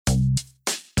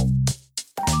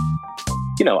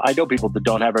I know people that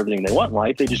don't have everything they want in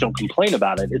life. They just don't complain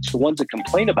about it. It's the ones that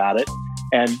complain about it.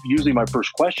 And usually my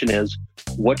first question is,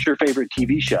 what's your favorite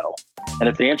TV show? And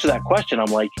if they answer that question,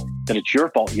 I'm like, then it's your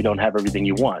fault you don't have everything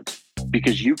you want,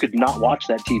 because you could not watch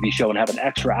that TV show and have an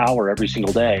extra hour every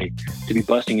single day to be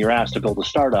busting your ass to build a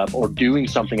startup or doing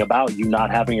something about you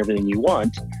not having everything you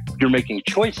want. You're making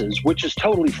choices, which is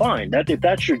totally fine. If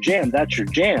that's your jam, that's your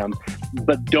jam.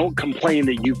 But don't complain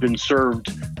that you've been served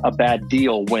a bad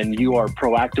deal when you are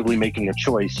proactively making a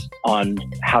choice on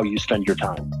how you spend your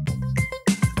time.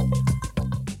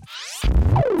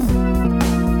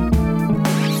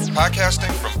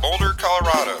 Podcasting from Boulder,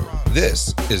 Colorado.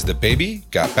 This is the Baby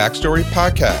Got Backstory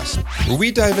podcast, where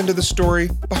we dive into the story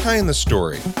behind the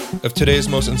story of today's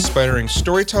most inspiring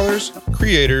storytellers,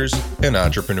 creators, and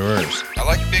entrepreneurs. I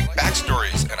like big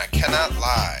backstories, and I cannot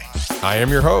lie. I am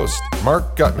your host,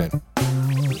 Mark Gutman.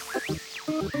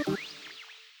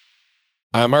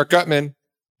 I'm Mark Gutman,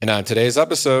 and on today's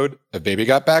episode of Baby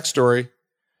Got Backstory,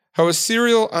 how a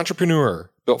serial entrepreneur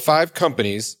built 5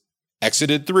 companies,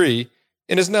 exited 3,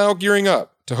 and is now gearing up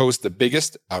to host the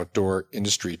biggest outdoor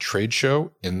industry trade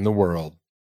show in the world.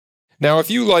 Now, if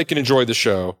you like and enjoy the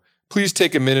show, please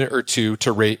take a minute or two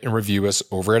to rate and review us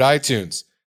over at iTunes.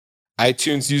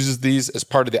 iTunes uses these as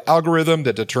part of the algorithm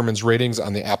that determines ratings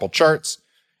on the Apple charts,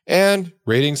 and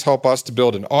ratings help us to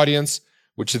build an audience,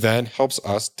 which then helps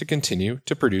us to continue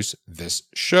to produce this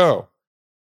show.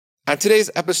 On today's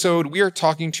episode, we are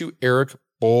talking to Eric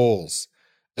Boles,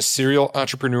 a serial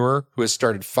entrepreneur who has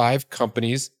started 5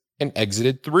 companies and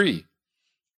exited 3.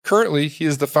 Currently, he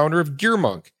is the founder of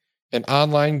GearMonk, an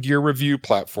online gear review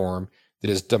platform that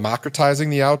is democratizing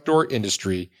the outdoor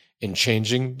industry and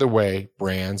changing the way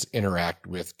brands interact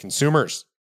with consumers.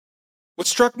 What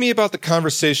struck me about the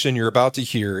conversation you're about to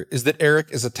hear is that Eric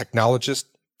is a technologist,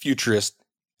 futurist,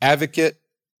 advocate,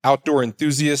 outdoor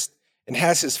enthusiast, and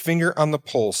has his finger on the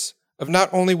pulse of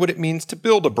not only what it means to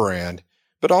build a brand,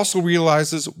 but also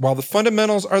realizes while the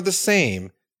fundamentals are the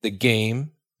same, the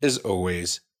game is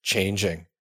always changing.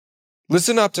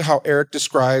 Listen up to how Eric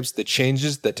describes the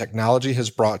changes that technology has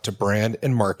brought to brand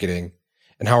and marketing,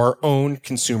 and how our own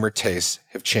consumer tastes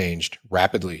have changed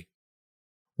rapidly.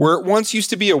 Where it once used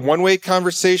to be a one-way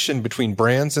conversation between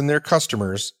brands and their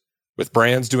customers, with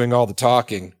brands doing all the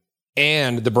talking,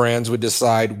 and the brands would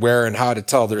decide where and how to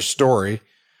tell their story,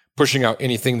 pushing out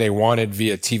anything they wanted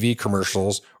via TV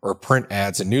commercials or print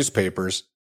ads in newspapers,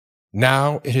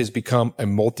 now it has become a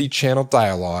multi-channel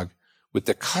dialogue with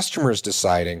the customers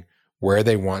deciding where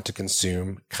they want to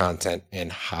consume content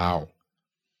and how.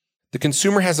 The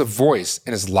consumer has a voice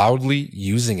and is loudly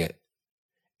using it.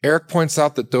 Eric points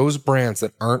out that those brands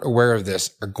that aren't aware of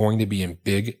this are going to be in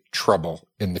big trouble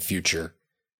in the future,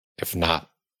 if not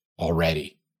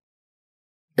already.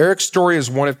 Eric's story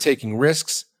is one of taking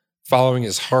risks, following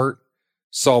his heart,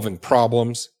 solving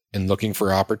problems, and looking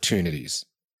for opportunities.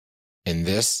 And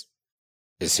this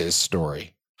is his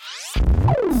story.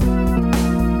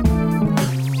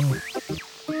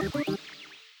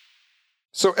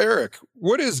 So Eric,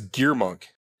 what is GearMonk?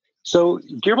 So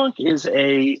GearMonk is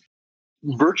a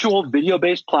virtual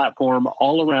video-based platform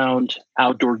all around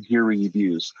outdoor gear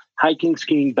reviews: hiking,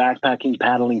 skiing, backpacking,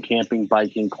 paddling, camping,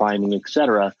 biking, climbing,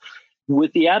 etc.,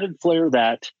 with the added flair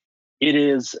that it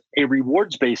is a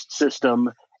rewards-based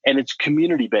system and it's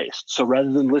community-based. So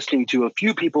rather than listening to a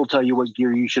few people tell you what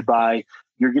gear you should buy,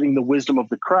 you're getting the wisdom of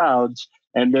the crowds,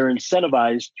 and they're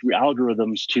incentivized through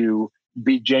algorithms to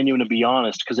be genuine and be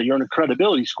honest, because they earn a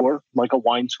credibility score, like a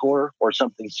wine score or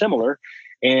something similar,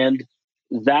 and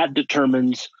that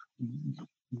determines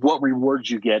what rewards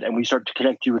you get. And we start to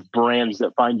connect you with brands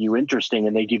that find you interesting,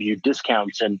 and they give you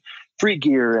discounts and free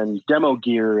gear and demo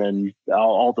gear and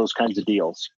all those kinds of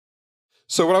deals.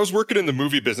 So when I was working in the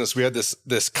movie business, we had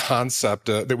this concept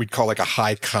that we'd call like a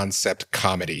high concept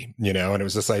comedy, and it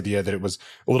was this idea that it was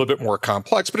a little bit more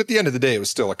complex, but at the end of the day, it was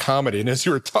still a comedy. And as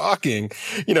you were talking,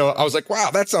 I was like, wow,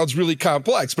 that sounds really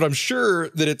complex, but I'm sure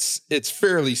that it's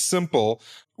fairly simple.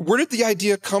 Where did the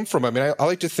idea come from? I mean, I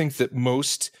like to think that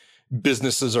most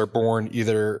businesses are born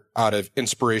either out of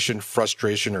inspiration,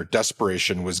 frustration, or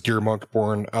desperation. Was GearMonk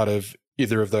born out of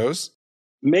either of those?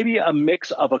 Maybe a mix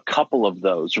of a couple of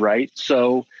those, right?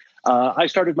 So I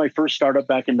started my first startup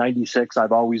back in '96.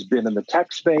 I've always been in the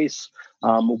tech space.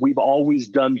 We've always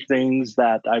done things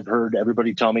that I've heard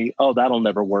everybody tell me, oh, that'll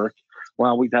never work.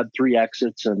 Well, we've had 3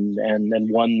 exits and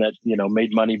one that,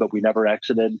 made money, but we never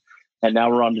exited. And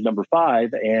now we're on to number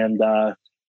 5. And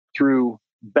through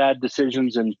bad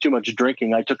decisions and too much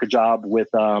drinking, I took a job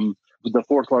with the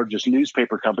 4th largest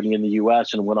newspaper company in the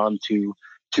U.S. and went on to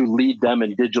lead them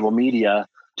in digital media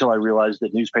until I realized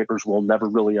that newspapers will never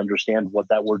really understand what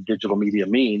that word digital media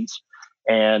means.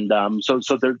 And so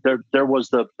there was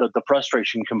the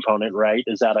frustration component, right?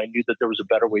 Is that I knew that there was a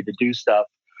better way to do stuff.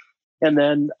 And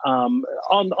then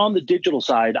on the digital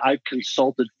side, I've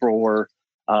consulted for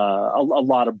a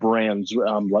lot of brands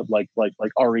like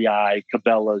REI,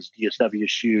 Cabela's, DSW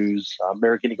Shoes,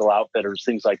 American Eagle Outfitters,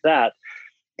 things like that.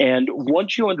 And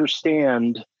once you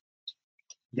understand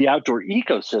the outdoor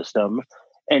ecosystem,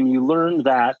 and you learn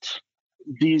that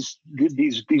these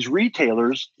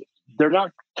retailers, they're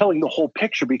not telling the whole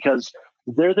picture because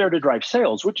they're there to drive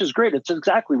sales, which is great. It's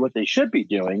exactly what they should be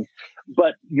doing,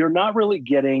 but you're not really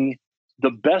getting the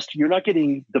best. You're not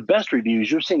getting the best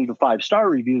reviews. You're seeing the 5-star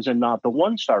reviews and not the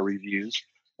 1-star reviews.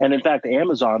 And in fact,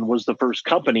 Amazon was the first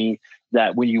company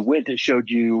that when you went, it showed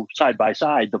you side by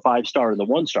side the 5-star and the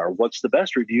 1-star. What's the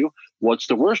best review? What's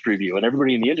the worst review? And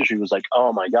everybody in the industry was like,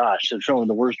 oh my gosh, they're showing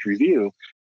the worst review.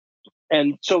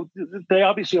 And so they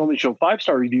obviously only show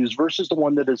 5-star reviews versus the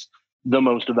one that is the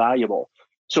most valuable.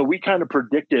 So we kind of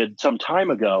predicted some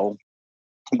time ago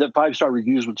that 5-star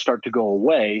reviews would start to go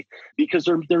away because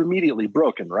they're immediately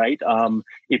broken, right?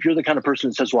 If you're the kind of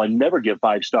person that says, well, I never give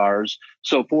 5 stars,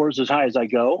 so 4 is as high as I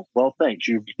go, well, thanks.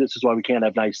 This is why we can't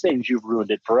have nice things. You've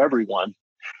ruined it for everyone.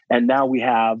 And now we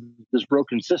have this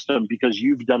broken system because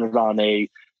you've done it on a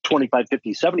 25,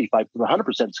 50, 75,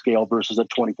 100% scale versus a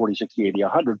 20, 40, 60, 80,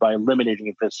 100 by eliminating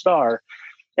a 5th star.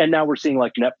 And now we're seeing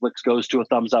like Netflix goes to a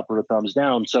thumbs up or a thumbs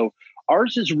down. So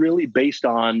ours is really based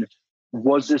on,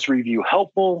 was this review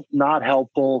helpful, not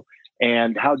helpful,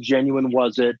 and how genuine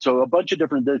was it? So a bunch of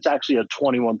different, it's actually a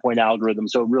 21-point algorithm.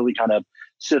 So it really kind of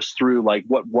sifts through like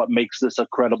what makes this a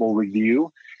credible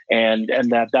review. And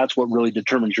that's what really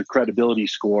determines your credibility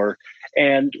score.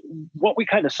 And what we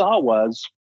kind of saw was,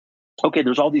 okay,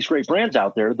 there's all these great brands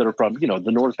out there that are from,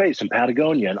 the North Face and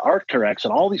Patagonia and Arc'teryx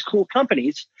and all these cool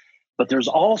companies, but there's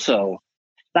also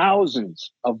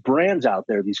thousands of brands out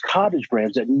there, these cottage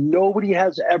brands that nobody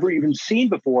has ever even seen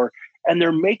before, and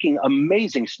they're making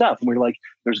amazing stuff. And we're like,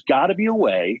 there's got to be a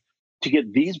way to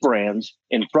get these brands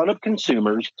in front of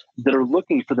consumers that are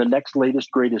looking for the next latest,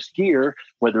 greatest gear,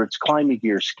 whether it's climbing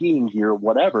gear, skiing gear,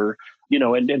 whatever,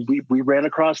 and we ran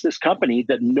across this company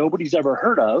that nobody's ever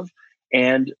heard of.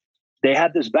 And they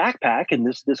had this backpack, and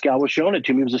this gal was showing it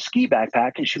to me. It was a ski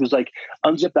backpack, and she was like,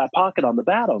 unzip that pocket on the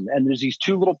bottom, and there's these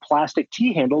 2 little plastic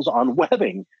T-handles on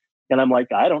webbing. And I'm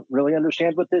like, I don't really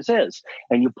understand what this is.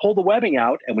 And you pull the webbing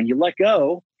out, and when you let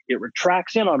go, it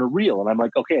retracts in on a reel. And I'm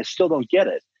like, okay, I still don't get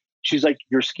it. She's like,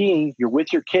 you're skiing, you're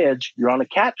with your kids, you're on a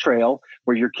cat trail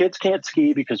where your kids can't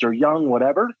ski because they're young,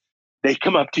 whatever. They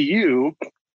come up to you,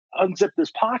 unzip this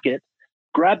pocket,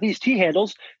 grab these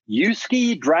T-handles, you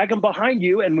ski, drag them behind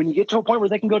you, and when you get to a point where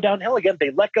they can go downhill again, they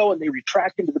let go and they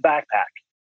retract into the backpack.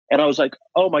 And I was like,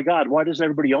 oh my God, why doesn't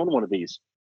everybody own one of these?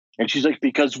 And she's like,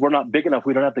 because we're not big enough.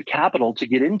 We don't have the capital to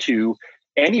get into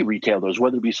any retailers,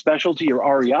 whether it be specialty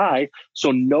or REI,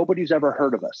 so nobody's ever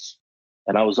heard of us.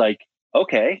 And I was like,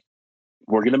 okay,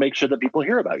 we're going to make sure that people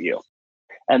hear about you.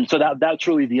 And so that's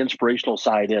really the inspirational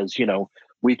side is,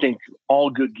 we think all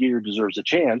good gear deserves a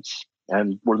chance,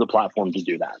 and we're the platform to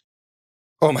do that.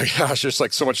 Oh my gosh, there's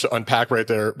like so much to unpack right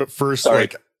there. But first, Sorry.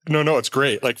 no, it's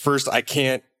great. Like first, I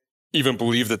can't even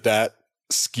believe that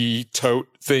ski tote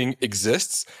thing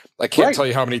exists. I can't tell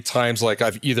you how many times like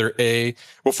I've either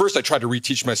first I tried to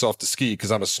reteach myself to ski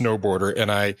because I'm a snowboarder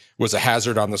and I was a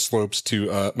hazard on the slopes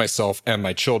to myself and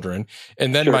my children.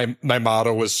 And then my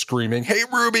motto was screaming, "Hey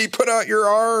Ruby, put out your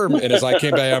arm." And as I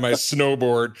came back on my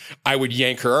snowboard, I would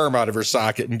yank her arm out of her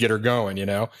socket and get her going,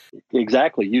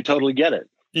 Exactly. You totally get it.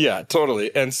 Yeah,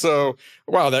 totally. And so,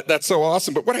 wow, that's so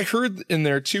awesome. But what I heard in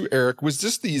there too, Eric, was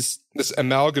just this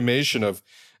amalgamation of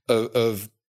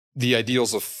the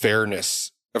ideals of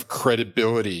fairness, of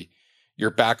credibility, your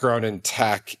background in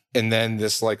tech, and then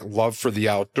this like love for the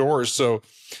outdoors. So,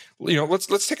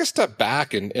 let's take a step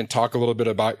back and talk a little bit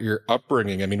about your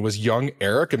upbringing. I mean, was young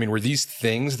Eric, were these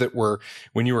things that were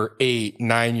when you were 8,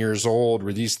 9 years old,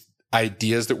 were these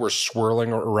ideas that were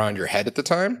swirling around your head at the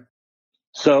time?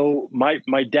 So my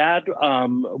dad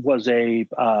was a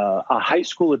high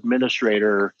school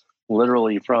administrator,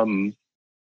 literally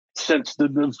since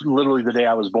literally the day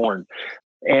I was born.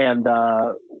 And,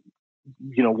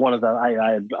 one of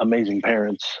I had amazing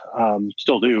parents,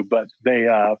 still do, but they,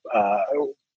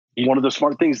 one of the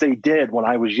smart things they did when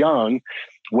I was young,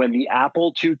 when the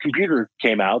Apple II computer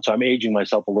came out, so I'm aging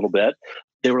myself a little bit,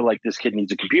 they were like, this kid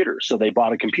needs a computer. So they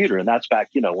bought a computer, and that's back,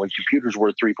 when computers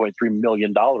were $3.3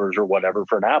 million or whatever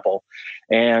for an Apple.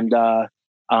 And,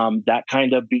 that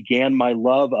kind of began my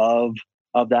love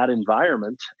of that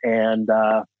environment. And,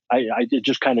 it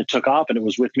just kind of took off, and it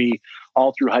was with me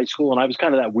all through high school. And I was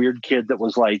kind of that weird kid that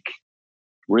was like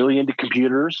really into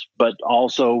computers, but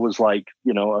also was like,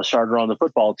 a starter on the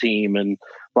football team and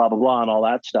blah, blah, blah, and all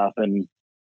that stuff. And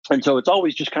so it's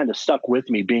always just kind of stuck with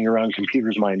me being around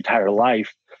computers my entire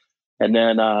life. And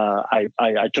then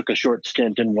I took a short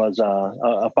stint and was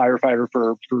a firefighter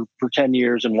for 10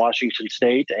 years in Washington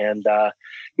State. And,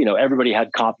 everybody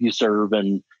had CompuServe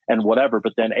and whatever.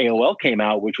 But then AOL came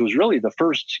out, which was really the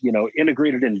first,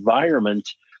 integrated environment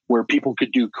where people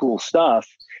could do cool stuff.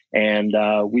 And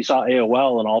we saw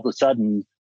AOL, and all of a sudden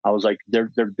I was like,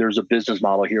 there's a business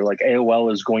model here. Like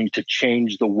AOL is going to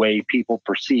change the way people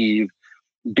perceive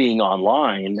being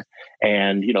online.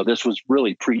 And this was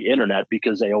really pre-internet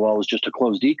because AOL was just a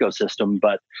closed ecosystem.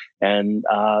 And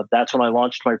that's when I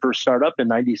launched my first startup in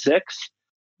 '96,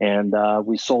 and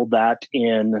we sold that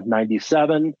in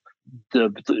 '97.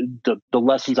 The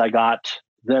lessons I got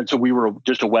then, so we were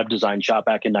just a web design shop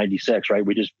back in '96, right?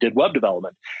 We just did web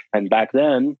development, and back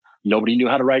then nobody knew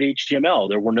how to write HTML.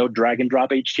 There were no drag and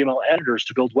drop HTML editors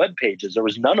to build web pages. There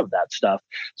was none of that stuff.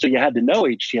 So you had to know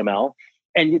HTML.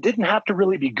 And you didn't have to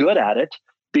really be good at it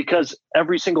because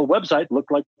every single website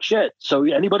looked like shit. So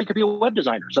anybody could be a web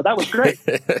designer. So that was great.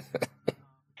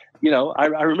 I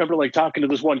remember like talking to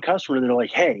this one customer, and they're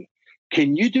like, hey,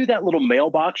 can you do that little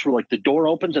mailbox where like the door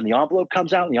opens and the envelope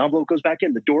comes out and the envelope goes back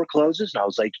in, the door closes? And I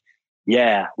was like,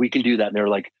 yeah, we can do that. And they were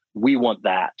like, we want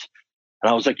that. And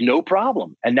I was like, no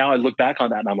problem. And now I look back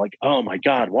on that and I'm like, oh my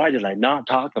God, why did I not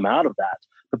talk them out of that?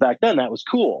 But back then that was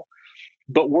cool.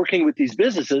 But working with these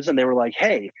businesses, and they were like,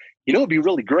 hey, it'd be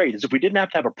really great is if we didn't have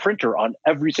to have a printer on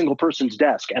every single person's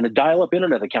desk and a dial-up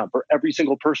internet account for every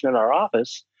single person in our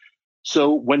office.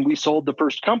 So when we sold the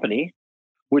first company,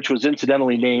 which was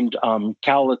incidentally named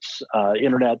Cowlitz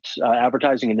Internet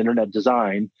Advertising and Internet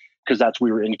Design, because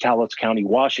we were in Cowlitz County,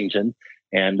 Washington.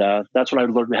 And that's when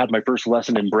I had my first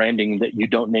lesson in branding, that you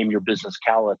don't name your business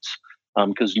Cowlitz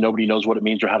because nobody knows what it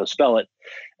means or how to spell it.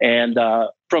 And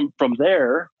from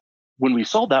there, when we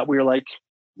sold that, we were like,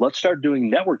 let's start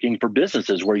doing networking for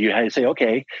businesses where you say,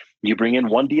 okay, you bring in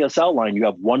one DSL line, you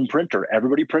have one printer,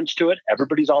 everybody prints to it,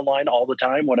 everybody's online all the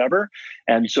time, whatever.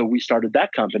 And so we started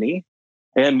that company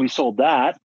and we sold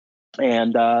that.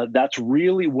 And that's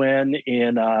really when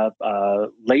in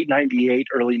late 98,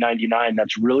 early 99,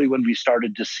 that's really when we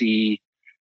started to see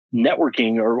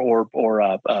networking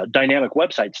or dynamic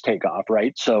websites take off,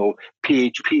 right? So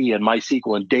PHP and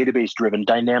MySQL and database-driven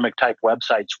dynamic type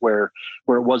websites where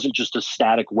it wasn't just a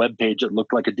static web page that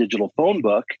looked like a digital phone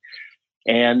book.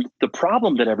 And the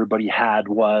problem that everybody had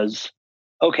was,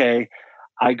 okay,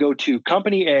 I go to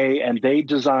company A and they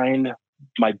design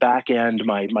my back end,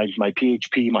 my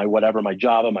PHP, my whatever, my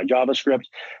Java, my JavaScript,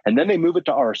 and then they move it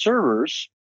to our servers.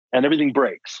 And everything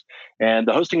breaks. And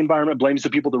the hosting environment blames the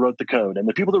people that wrote the code. And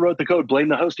the people that wrote the code blame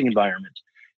the hosting environment.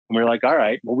 And we're like, all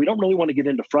right, well, we don't really want to get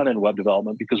into front-end web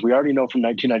development because we already know from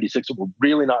 1996 that we're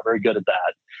really not very good at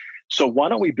that. So why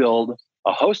don't we build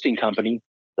a hosting company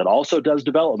that also does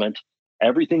development?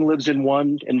 Everything lives in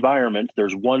one environment.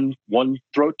 There's one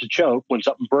throat to choke when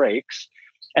something breaks,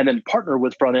 and then partner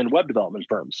with front-end web development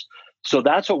firms. So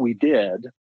that's what we did.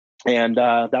 And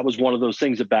that was one of those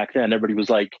things that back then everybody was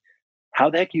like, how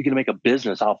the heck are you going to make a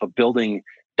business off of building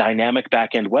dynamic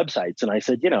back-end websites? And I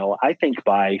said, I think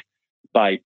by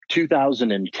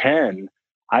 2010,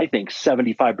 I think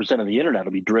 75% of the internet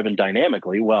will be driven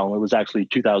dynamically. Well, it was actually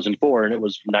 2004 and it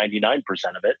was 99%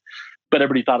 of it, but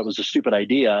everybody thought it was a stupid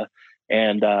idea.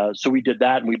 And so we did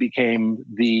that, and we became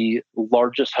the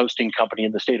largest hosting company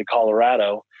in the state of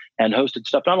Colorado and hosted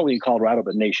stuff not only in Colorado,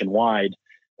 but nationwide.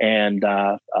 And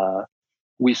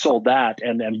we sold that.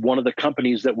 And one of the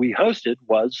companies that we hosted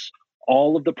was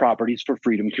all of the properties for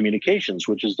Freedom Communications,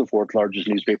 which is the fourth largest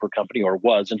newspaper company, or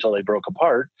was until they broke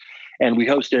apart. And we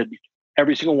hosted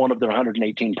every single one of their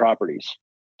 118 properties.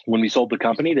 When we sold the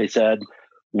company, they said,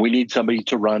 we need somebody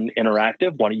to run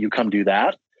interactive. Why don't you come do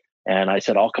that? And I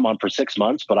said, I'll come on for 6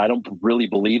 months, but I don't really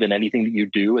believe in anything that you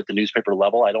do at the newspaper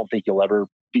level. I don't think you'll ever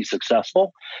be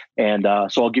successful. And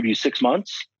so I'll give you 6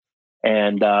 months.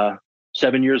 And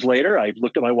 7 years later, I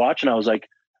looked at my watch and I was like,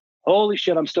 holy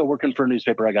shit, I'm still working for a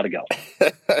newspaper. I got to go.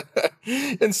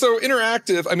 And so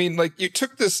interactive, I mean, like you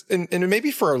took this and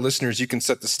maybe for our listeners, you can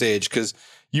set the stage because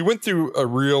you went through a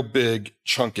real big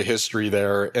chunk of history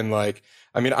there. And like,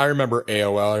 I mean, I remember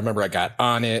AOL. I remember I got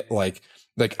on it. Like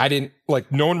like I didn't like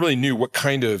no one really knew what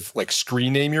kind of like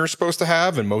screen name you were supposed to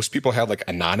have, and most people had like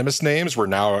anonymous names. Where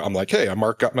now I'm like, hey, I'm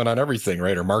Mark Gutman on everything,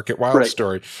 right? Or Mark at Wild Right.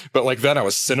 Story. But like then I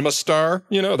was Cinema Star,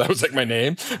 that was like my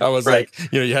name. I was Right.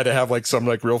 like, you had to have like some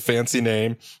like real fancy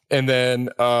name, and then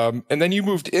you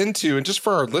moved into, and just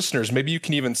for our listeners, maybe you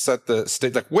can even set the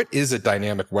state, like what is a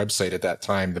dynamic website at that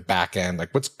time, the back end,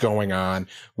 like what's going on,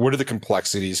 what are the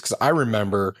complexities? Because I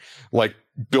remember like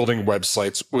building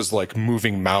websites was like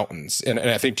moving mountains. And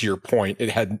I think to your point,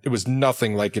 it was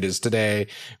nothing like it is today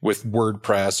with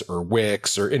WordPress or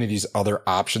Wix or any of these other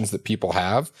options that people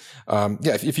have.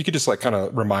 If you could just like kind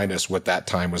of remind us what that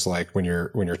time was like when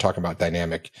you're talking about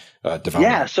dynamic development.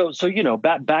 Yeah. So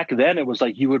back then it was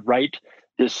like you would write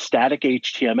this static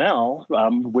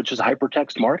HTML, which is a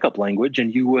hypertext markup language,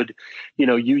 and you would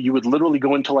literally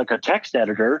go into like a text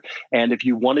editor, and if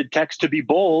you wanted text to be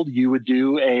bold, you would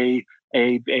do a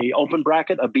open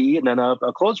bracket, a B, and then a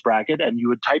close bracket, and you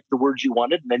would type the words you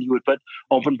wanted, and then you would put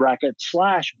open bracket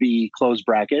 /B close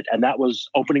bracket, and that was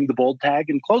opening the bold tag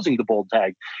and closing the bold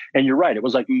tag. And you're right, it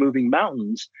was like moving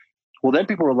mountains. Well, then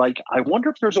people were like, I wonder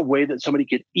if there's a way that somebody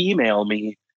could email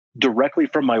me directly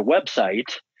from my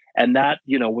website. And that,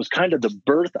 was kind of the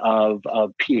birth of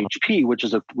PHP, which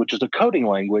is a coding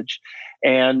language,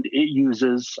 and it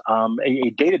uses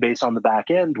a database on the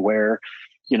back end where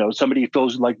somebody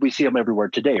feels like we see them everywhere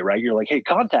today, right? You're like, hey,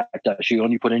 contact us.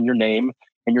 You put in your name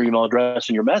and your email address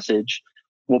and your message.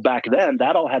 Well, back then,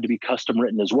 that all had to be custom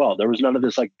written as well. There was none of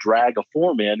this like drag a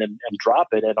form in and drop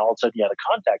it, and all of a sudden you had a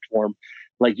contact form.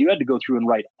 Like you had to go through and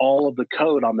write all of the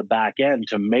code on the back end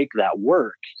to make that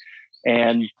work.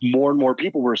 And more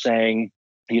people were saying,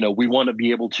 we want to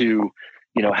be able to,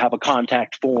 have a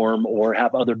contact form or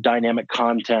have other dynamic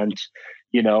content.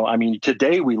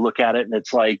 Today we look at it and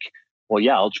it's like, well,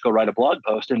 yeah, I'll just go write a blog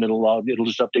post and it'll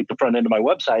just update the front end of my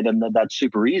website, and then that's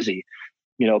super easy.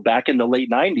 Back in the late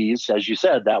 90s, as you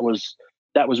said, that was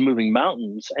moving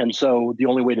mountains. And so the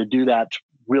only way to do that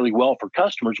really well for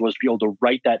customers was to be able to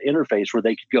write that interface where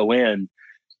they could go in,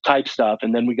 type stuff.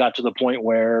 And then we got to the point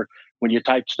where when you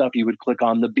typed stuff, you would click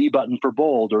on the B button for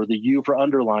bold or the U for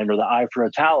underline or the I for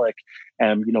italic,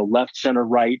 and, left, center,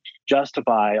 right,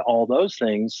 justify, all those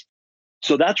things.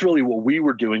 So that's really what we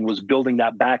were doing, was building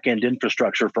that back-end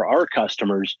infrastructure for our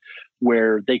customers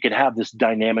where they could have this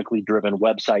dynamically driven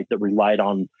website that relied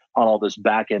on all this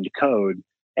back-end code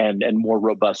and more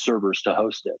robust servers to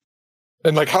host it.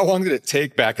 And like, how long did it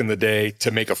take back in the day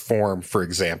to make a form, for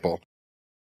example?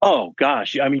 Oh,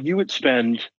 gosh. You would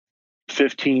spend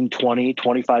 15, 20,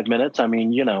 25 minutes.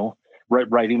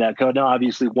 Writing that code. Now,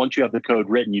 obviously, once you have the code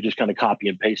written, you just kind of copy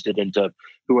and paste it into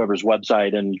whoever's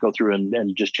website and go through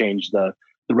and just change the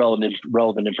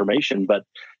relevant information. But,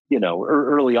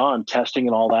 early on, testing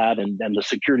and all that, and the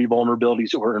security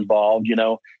vulnerabilities that were involved,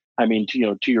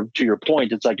 to your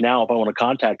point, it's like now if I want a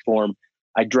contact form,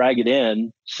 I drag it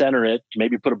in, center it,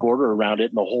 maybe put a border around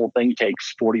it, and the whole thing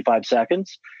takes 45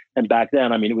 seconds. And back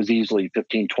then, it was easily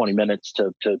 15, 20 minutes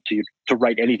to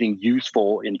write anything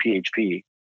useful in PHP.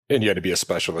 And you had to be a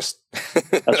specialist.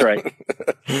 That's right.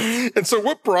 And so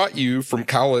what brought you from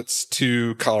Cowlitz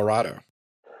to Colorado?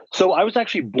 So I was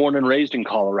actually born and raised in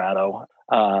Colorado.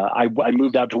 I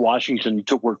moved out to Washington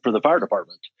to work for the fire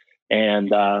department. And,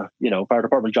 fire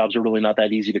department jobs are really not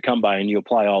that easy to come by, and you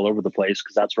apply all over the place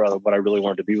because that's what I really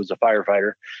wanted to be, was a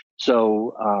firefighter.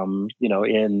 So,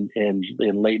 in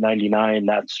late 99,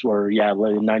 that's where,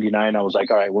 late in 99, I was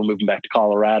like, all right, we're moving back to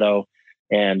Colorado.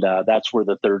 And that's where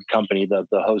the third company, the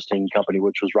hosting company,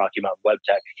 which was Rocky Mountain Web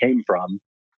Tech, came from.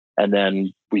 And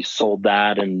then we sold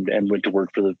that and went to work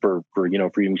for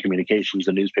Freedom Communications,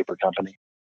 a newspaper company.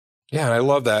 Yeah, and I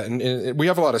love that. And we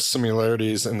have a lot of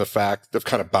similarities in the fact of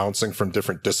kind of bouncing from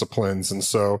different disciplines. And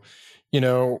so,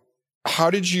 how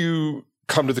did you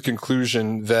come to the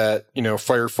conclusion that,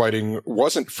 firefighting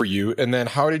wasn't for you? And then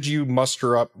how did you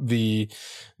muster up the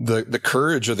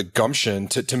courage or the gumption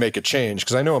to make a change?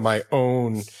 Because I know in my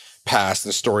own past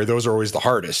and story, those are always the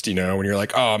hardest, when you're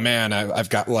like, oh man, I've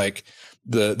got like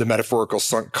the metaphorical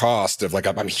sunk cost of like,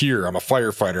 I'm here, I'm a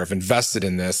firefighter, I've invested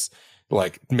in this.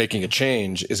 Like making a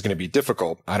change is going to be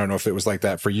difficult. I don't know if it was like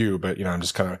that for you, but I'm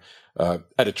just kind of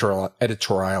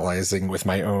editorializing with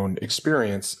my own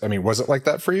experience. Was it like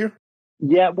that for you?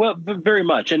 Yeah, well, very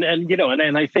much. And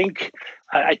I think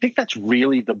that's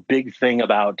really the big thing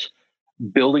about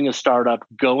building a startup,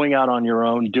 going out on your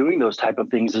own, doing those type of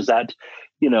things, is that,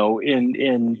 in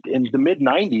the mid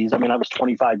 90s, I was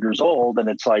 25 years old, and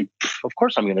it's like, of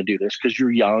course I'm going to do this because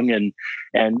you're young and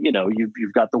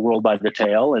you've got the world by the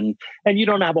tail, and you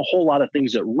don't have a whole lot of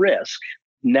things at risk.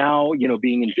 Now,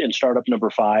 being in startup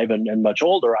number 5 and much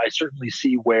older, I certainly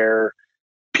see where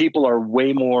people are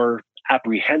way more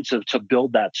apprehensive to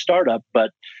build that startup.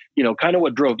 But, kind of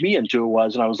what drove me into it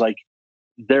was, and I was like,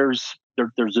 there's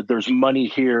money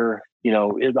here.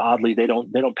 Oddly, they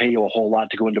don't pay you a whole lot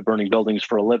to go into burning buildings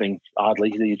for a living.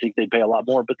 Oddly, you think they pay a lot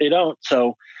more, but they don't.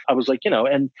 So I was like,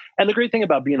 and the great thing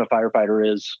about being a firefighter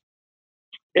is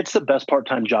it's the best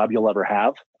part-time job you'll ever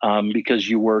have, because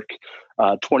you work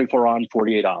 24 on,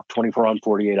 48 off, 24 on,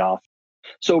 48 off.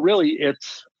 So really,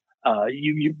 it's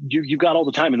you got all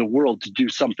the time in the world to do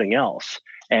something else.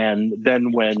 And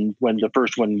then when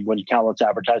Cowlitz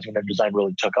Advertising and Design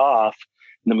really took off,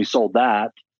 and then we sold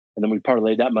that, and then we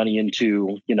parlayed that money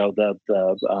into the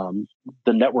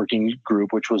networking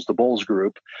group, which was the Bulls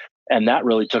Group, and that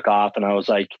really took off. And I was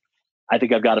like, I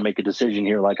think I've got to make a decision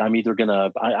here. Like I'm either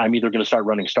gonna start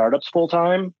running startups full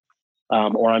time,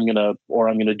 or I'm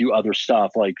gonna do other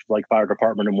stuff like fire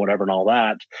department and whatever and all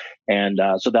that. And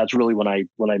so that's really when I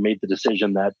made the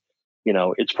decision that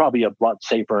it's probably a lot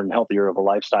safer and healthier of a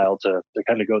lifestyle to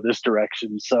kind of go this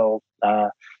direction. So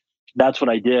that's what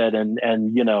I did, and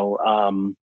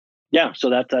yeah. So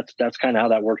that's kind of how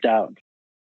that worked out.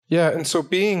 Yeah, and so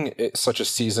being such a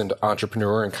seasoned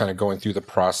entrepreneur and kind of going through the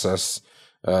process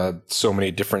so many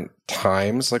different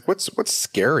times, like what's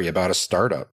scary about a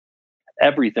startup?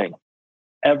 Everything.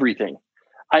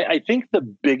 I think the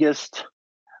biggest.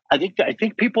 I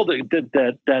think people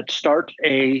that start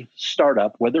a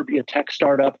startup, whether it be a tech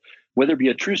startup, whether it be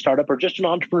a true startup, or just an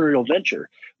entrepreneurial venture,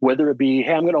 whether it be,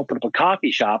 hey, I'm going to open up a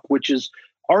coffee shop, which is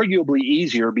arguably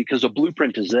easier because a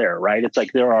blueprint is there, right? It's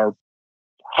like there are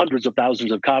hundreds of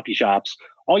thousands of coffee shops.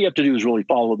 All you have to do is really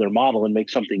follow their model and make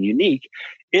something unique.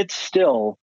 It's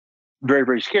still very,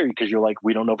 very scary because you're like,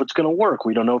 we don't know if it's going to work.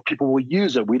 We don't know if people will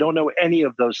use it. We don't know any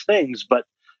of those things. But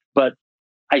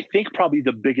I think probably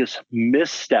the biggest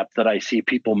misstep that I see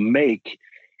people make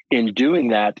in doing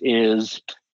that is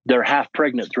they're half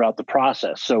pregnant throughout the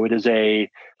process. So it is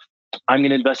I'm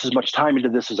going to invest as much time into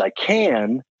this as I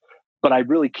can, but I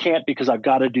really can't because I've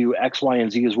got to do X, Y,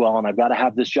 and Z as well. And I've got to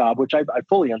have this job, which I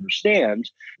fully understand.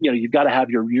 You've got to have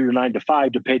your 9 to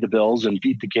 5 to pay the bills and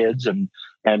feed the kids and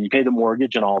pay the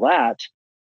mortgage and all that.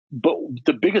 But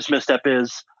the biggest misstep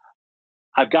is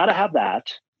I've got to have that,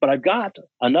 but I've got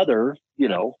another,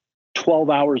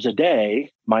 12 hours a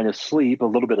day minus sleep, a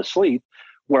little bit of sleep,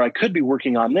 where I could be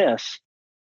working on this.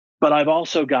 But I've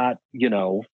also got,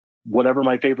 whatever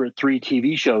my favorite 3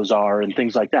 TV shows are and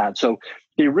things like that. So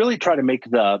they really try to make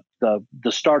the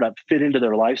startup fit into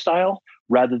their lifestyle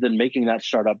rather than making that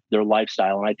startup their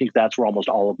lifestyle. And I think that's where almost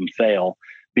all of them fail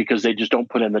because they just don't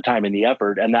put in the time and the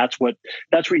effort. And that's where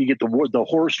you get the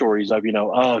horror stories of,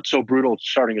 oh, it's so brutal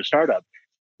starting a startup.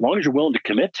 As long as you're willing to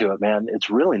commit to it, man, it's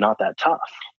really not that tough.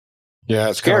 Yeah,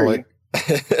 it's kind of like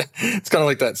it's kind of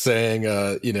like that saying,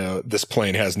 this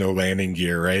plane has no landing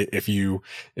gear, right? If you're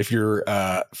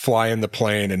flying the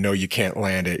plane and know you can't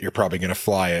land it, you're probably going to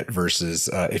fly it versus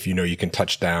if you know you can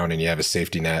touch down and you have a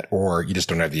safety net, or you just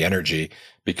don't have the energy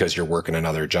because you're working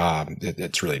another job.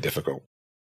 It's really difficult.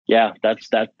 Yeah, that's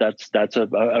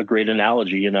a great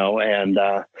analogy, and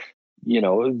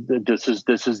this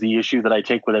is the issue that I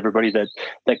take with everybody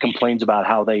that complains about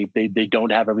how they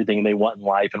don't have everything they want in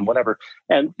life and whatever.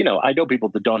 And, I know people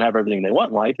that don't have everything they want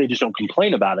in life. They just don't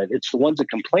complain about it. It's the ones that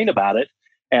complain about it.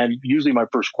 And usually my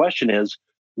first question is,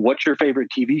 what's your favorite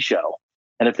TV show?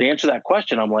 And if they answer that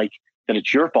question, I'm like, then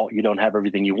it's your fault you don't have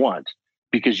everything you want,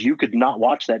 because you could not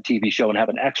watch that TV show and have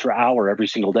an extra hour every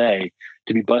single day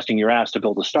to be busting your ass to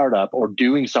build a startup or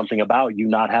doing something about you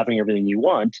not having everything you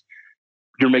want.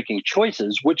 You're making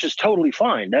choices, which is totally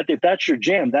fine. If that's your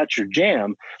jam, that's your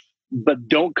jam. But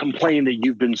don't complain that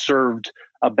you've been served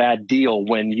a bad deal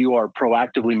when you are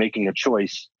proactively making a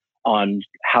choice on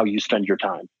how you spend your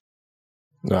time.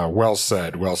 Well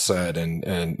said.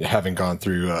 And having gone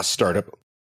through startup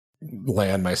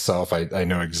land myself, I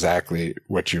know exactly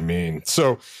what you mean.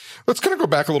 So let's kind of go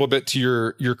back a little bit to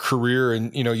your career.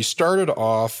 And, you started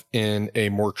off in a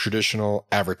more traditional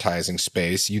advertising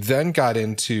space. You then got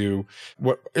into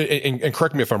and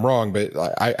correct me if I'm wrong, but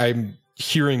I'm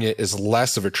hearing it as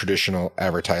less of a traditional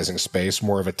advertising space,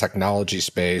 more of a technology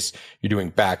space. You're doing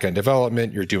back-end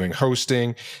development, you're doing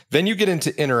hosting. Then you get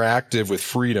into interactive with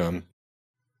Freedom.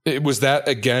 Was that,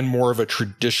 again, more of a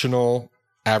traditional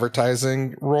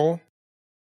advertising role?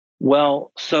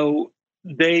 Well, so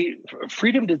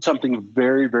Freedom did something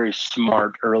very, very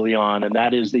smart early on, and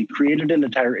that is they created an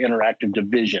entire interactive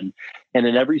division. And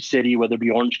in every city, whether it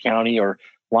be Orange County or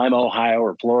Lima, Ohio,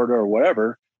 or Florida, or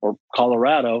whatever, or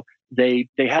Colorado, they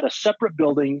had a separate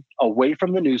building away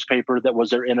from the newspaper that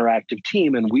was their interactive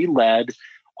team, and we led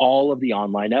all of the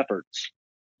online efforts.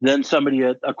 Then somebody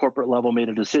at a corporate level made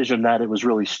a decision that it was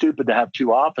really stupid to have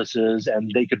two offices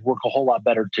and they could work a whole lot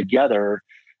better together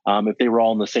if they were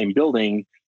all in the same building.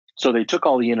 So they took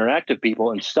all the interactive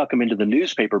people and stuck them into the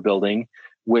newspaper building,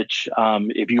 which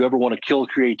if you ever want to kill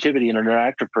creativity in an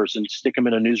interactive person, stick them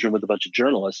in a newsroom with a bunch of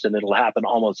journalists and it'll happen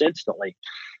almost instantly.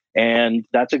 And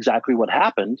that's exactly what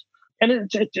happened.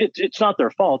 And it's not their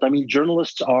fault. I mean,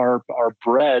 journalists are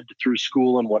bred through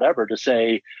school and whatever to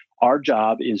say, our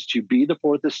job is to be the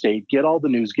fourth estate, get all the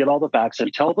news, get all the facts,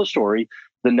 and tell the story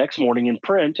the next morning in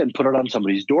print and put it on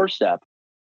somebody's doorstep.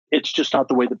 It's just not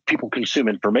the way that people consume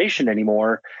information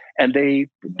anymore. And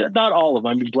not all of them,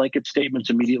 I mean, blanket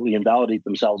statements immediately invalidate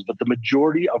themselves, but the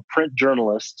majority of print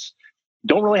journalists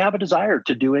don't really have a desire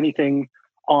to do anything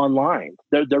online.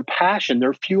 Their passion,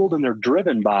 they're fueled and they're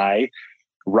driven by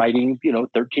writing,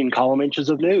 13 column inches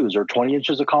of news or 20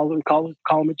 inches of column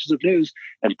inches of news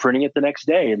and printing it the next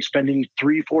day and spending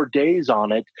 3-4 days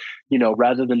on it,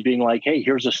 rather than being like, hey,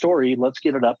 here's a story, let's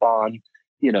get it up on,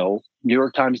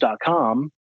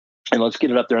 NewYorkTimes.com and let's get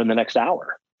it up there in the next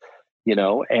hour,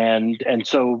 and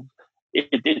so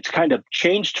it's kind of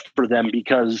changed for them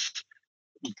because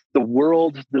the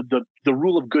world, the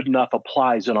rule of good enough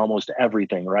applies in almost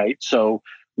everything, right? So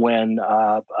when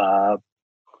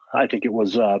I think it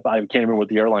was, I can't remember what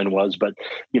the airline was, but,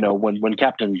 when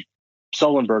Captain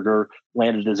Sullenberger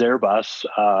landed his Airbus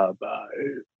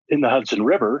in the Hudson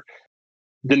River,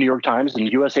 the New York Times and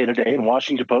USA Today and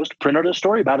Washington Post printed a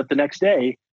story about it the next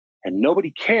day, and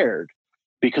nobody cared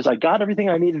because I got everything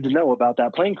I needed to know about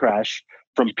that plane crash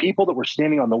from people that were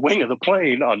standing on the wing of the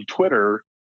plane on Twitter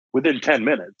within 10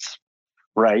 minutes,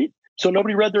 right? So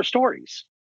nobody read their stories.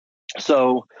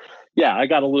 So, yeah, I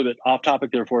got a little bit off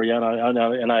topic there for you,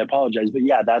 and I apologize. But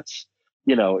yeah, that's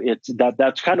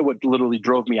that's kind of what literally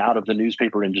drove me out of the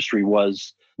newspaper industry.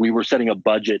 Was we were setting a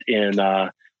budget in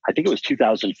I think it was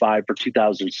 2005 for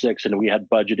 2006, and we had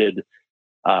budgeted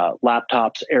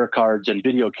laptops, air cards, and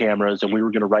video cameras, and we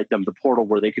were going to write them the portal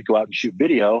where they could go out and shoot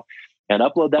video and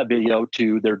upload that video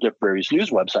to their various news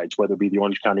websites, whether it be the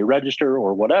Orange County Register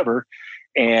or whatever.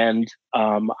 And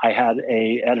I had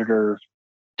a editor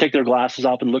take their glasses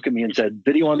off and look at me and said,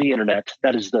 "Video on the internet,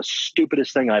 that is the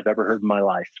stupidest thing I've ever heard in my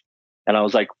life." And I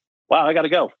was like, wow, I got to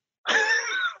go.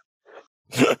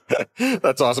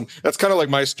 That's awesome. That's kind of like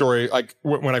my story. Like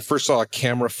when I first saw a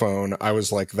camera phone, I was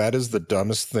like, that is the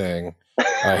dumbest thing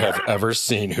I have ever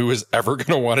seen. Who is ever going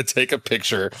to want to take a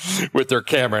picture with their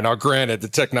camera? Now, granted, the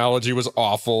technology was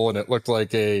awful and it looked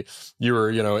like you were,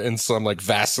 in some like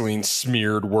Vaseline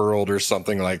smeared world or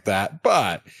something like that.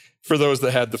 But for those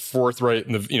that had the forthright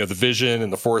and the vision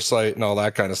and the foresight and all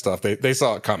that kind of stuff, they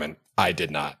saw it coming. I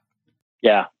did not.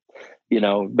 Yeah.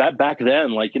 Back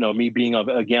then, like, me being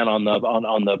again on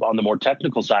the more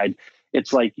technical side,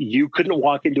 it's like you couldn't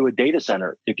walk into a data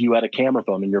center if you had a camera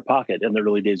phone in your pocket in the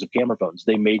early days of camera phones.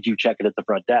 They made you check it at the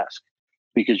front desk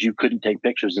because you couldn't take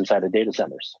pictures inside of data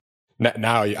centers.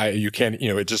 Now you can't,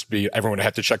 it just be everyone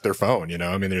had to check their phone,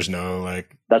 I mean, there's no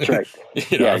like. That's right.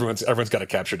 Yeah. Everyone's got a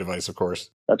capture device, of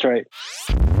course. That's right.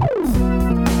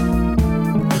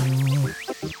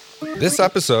 This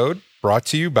episode brought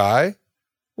to you by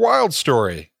Wild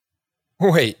Story.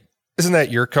 Wait, isn't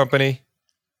that your company?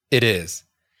 It is.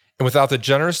 And without the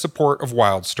generous support of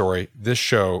Wild Story, this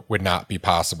show would not be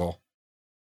possible.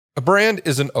 A brand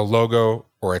isn't a logo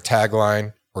or a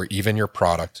tagline or even your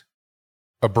product.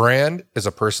 A brand is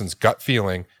a person's gut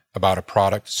feeling about a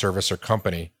product, service, or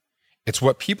company. It's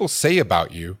what people say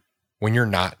about you when you're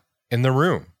not in the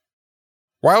room.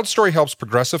 Wild Story helps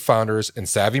progressive founders and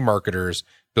savvy marketers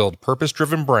build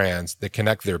purpose-driven brands that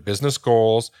connect their business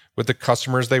goals with the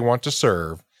customers they want to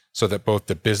serve so that both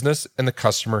the business and the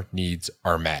customer needs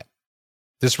are met.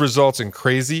 This results in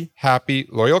crazy, happy,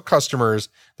 loyal customers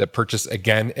that purchase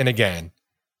again and again,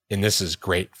 and this is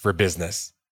great for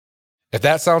business. If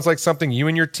that sounds like something you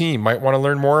and your team might want to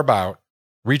learn more about,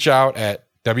 reach out at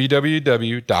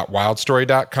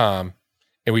www.wildstory.com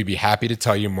and we'd be happy to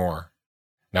tell you more.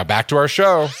 Now back to our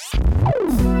show.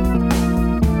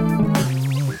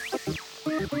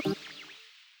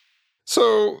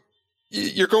 So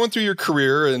you're going through your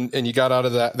career and you got out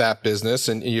of that business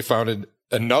and you founded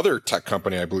another tech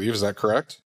company, I believe. Is that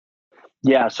correct?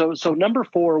 Yeah. So number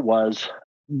 4 was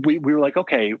we were like,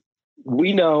 okay,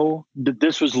 we know that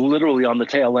this was literally on the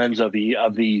tail ends of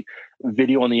the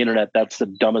video on the internet. That's the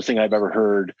dumbest thing I've ever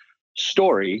heard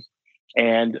story.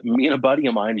 And me and a buddy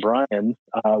of mine, Brian,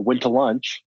 went to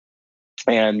lunch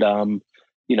and,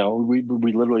 we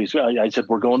literally, I said,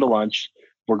 we're going to lunch.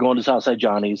 We're going to Southside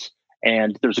Johnny's.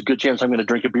 And there's a good chance I'm going to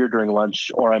drink a beer during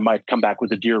lunch, or I might come back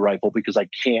with a deer rifle because I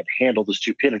can't handle the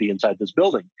stupidity inside this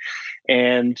building.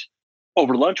 And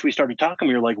over lunch, we started talking.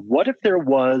 We were like, what if there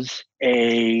was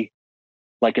an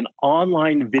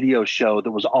online video show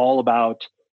that was all about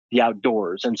the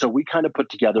outdoors? And so we kind of put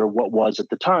together what was at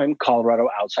the time Colorado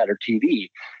Outsider TV.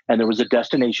 And there was a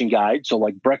destination guide. So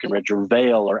like Breckenridge or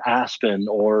Vail or Aspen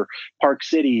or Park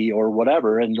City or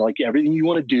whatever. And like everything you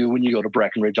want to do when you go to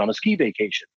Breckenridge on a ski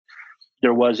vacation.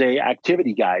 There was a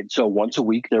activity guide. So once a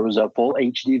week, there was a full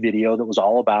HD video that was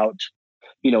all about,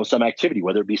 some activity,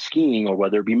 whether it be skiing or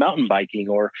whether it be mountain biking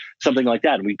or something like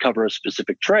that. And we'd cover a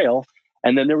specific trail.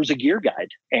 And then there was a gear guide.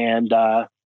 And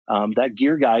that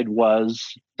gear guide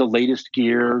was the latest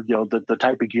gear, the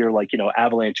type of gear like,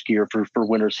 avalanche gear for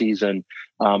winter season,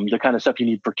 the kind of stuff you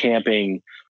need for camping,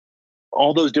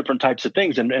 all those different types of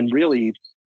things. And really,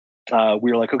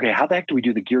 we were like, okay, how the heck do we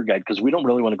do the gear guide? Because we don't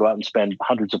really want to go out and spend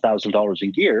hundreds of thousands of dollars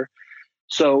in gear.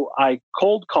 So I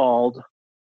cold called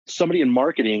somebody in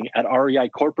marketing at REI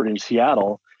Corporate in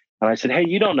Seattle. And I said, hey,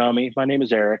 you don't know me. My name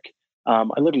is Eric. I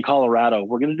live in Colorado.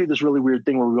 We're going to do this really weird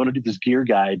thing where we want to do this gear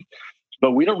guide,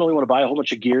 but we don't really want to buy a whole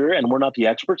bunch of gear and we're not the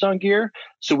experts on gear.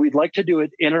 So we'd like to do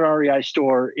it in an REI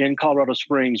store in Colorado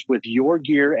Springs with your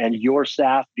gear and your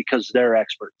staff because they're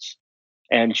experts.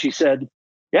 And she said,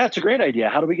 yeah, it's a great idea.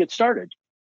 How do we get started?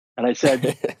 And I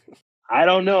said, I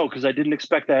don't know, because I didn't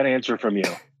expect that answer from you.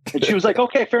 And she was like,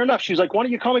 okay, fair enough. She was like, why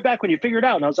don't you call me back when you figure it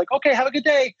out? And I was like, okay, have a good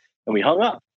day. And we hung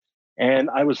up. And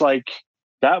I was like,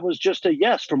 that was just a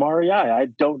yes from REI.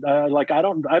 I'm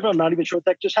not even sure what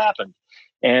that just happened.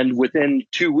 And within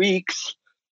 2 weeks,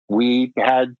 we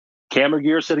had camera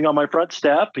gear sitting on my front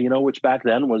step, which back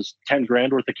then was 10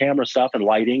 grand worth of camera stuff and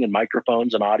lighting and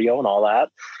microphones and audio and all that.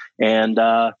 And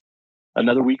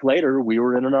another week later, we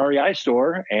were in an REI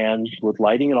store and with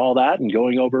lighting and all that and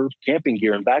going over camping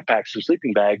gear and backpacks and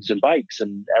sleeping bags and bikes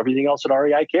and everything else that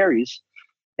REI carries.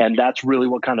 And that's really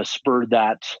what kind of spurred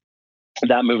that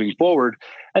moving forward.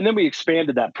 And then we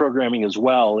expanded that programming as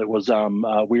well. It was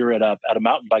we were at a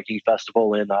mountain biking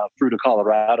festival in Fruita,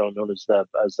 Colorado, known as the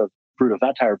Fruita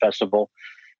Fat Tire Festival,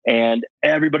 and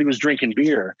everybody was drinking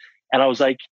beer. And I was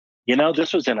like,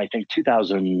 this was in I think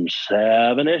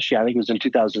 2007-ish. Yeah, I think it was in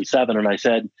 2007. And I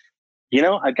said,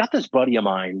 I've got this buddy of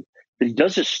mine that he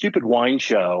does this stupid wine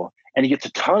show, and he gets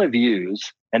a ton of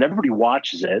views, and everybody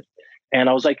watches it. And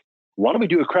I was like, why don't we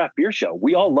do a craft beer show?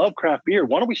 We all love craft beer.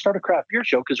 Why don't we start a craft beer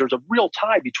show? Because there's a real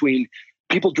tie between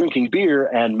people drinking beer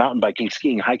and mountain biking,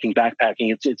 skiing, hiking,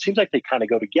 backpacking. It seems like they kind of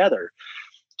go together.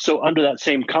 So under that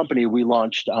same company, we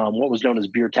launched what was known as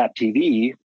Beer Tap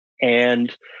TV.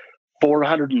 And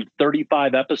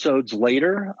 435 episodes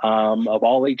later of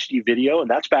all HD video. And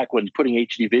that's back when putting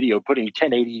 1080,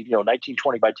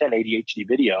 1920 by 1080 HD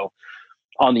video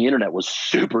on the internet was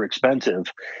super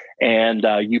expensive, and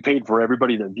you paid for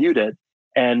everybody that viewed it.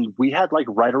 And we had like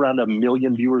right around 1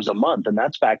 million viewers a month. And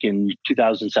that's back in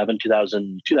 2007,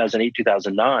 2008,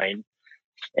 2009.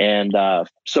 And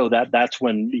so that's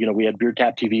when, we had Beer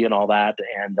Tap TV and all that.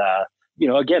 And,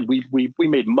 again, we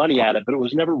made money at it, but it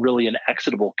was never really an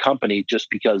exitable company just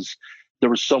because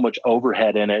there was so much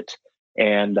overhead in it.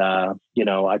 And,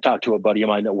 I talked to a buddy of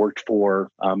mine that worked for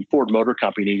Ford Motor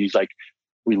Company. And he's like,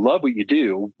 we love what you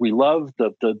do. We love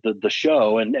the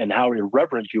show and how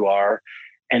irreverent you are.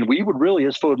 And we would really,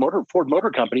 as Ford Motor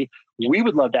Company, we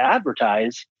would love to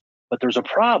advertise, but there's a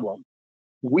problem.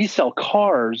 We sell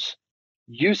cars.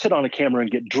 You sit on a camera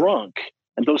and get drunk.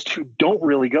 And those two don't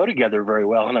really go together very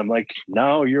well. And I'm like,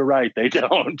 no, you're right. They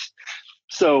don't.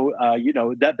 So,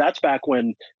 that's back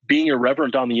when being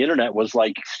irreverent on the internet was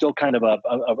like still kind of a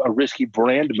risky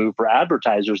brand move for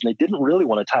advertisers. And they didn't really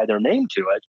want to tie their name to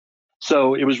it.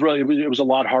 So it was a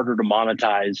lot harder to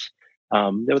monetize. I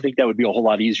would think that would be a whole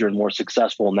lot easier and more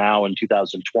successful now in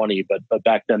 2020. But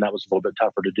back then that was a little bit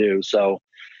tougher to do. So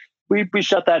we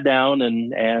shut that down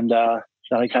and then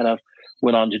I kind of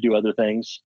went on to do other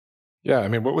things. Yeah. I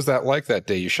mean, what was that like that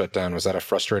day you shut down? Was that a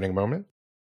frustrating moment?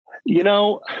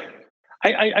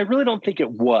 I really don't think it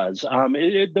was.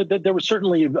 There was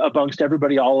certainly amongst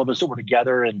everybody, all of us that were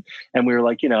together, and we were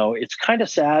like, it's kind of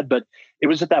sad, but it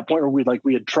was at that point where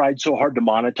we had tried so hard to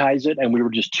monetize it, and we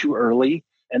were just too early,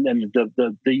 and then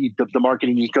the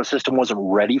marketing ecosystem wasn't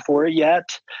ready for it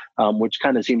yet, which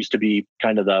kind of seems to be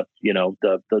kind of the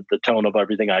tone of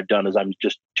everything I've done is I'm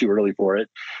just too early for it,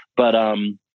 but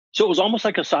so it was almost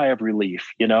like a sigh of relief,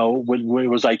 when it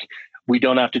was like, we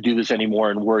don't have to do this anymore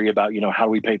and worry about, how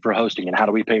do we pay for hosting and how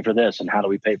do we pay for this and how do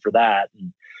we pay for that?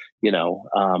 And,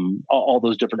 all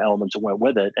those different elements that went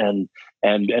with it. And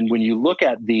when you look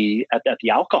at the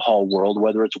alcohol world,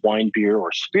 whether it's wine, beer,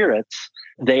 or spirits,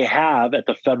 they have at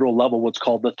the federal level what's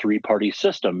called the 3-party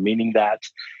system, meaning that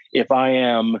if I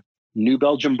am New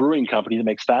Belgium Brewing Company that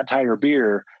makes Fat Tire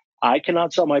beer, I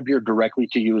cannot sell my beer directly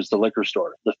to you as the liquor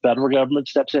store. The federal government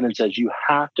steps in and says you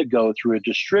have to go through a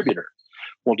distributor.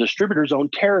 Well, distributors own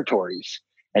territories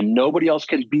and nobody else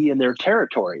can be in their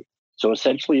territory. So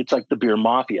essentially it's like the beer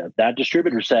mafia. That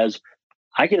distributor says,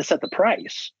 I get to set the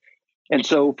price. And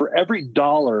so for every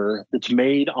dollar that's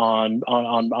made on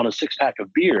a 6-pack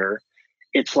of beer,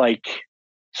 it's like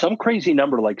some crazy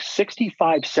number, like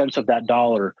 65 cents of that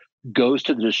dollar goes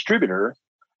to the distributor.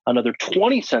 Another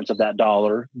 20 cents of that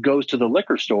dollar goes to the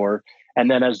liquor store.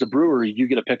 And then as the brewery, you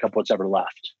get to pick up what's ever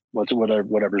left,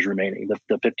 whatever's remaining,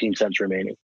 the 15 cents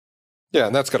remaining. Yeah,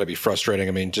 and that's got to be frustrating.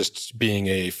 I mean, just being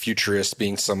a futurist,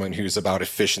 being someone who's about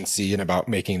efficiency and about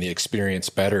making the experience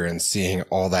better and seeing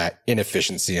all that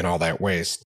inefficiency and all that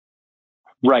waste.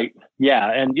 Right.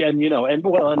 Yeah. And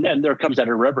there comes that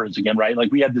irreverence again, right?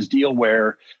 Like we had this deal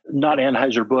where not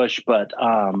Anheuser-Busch, but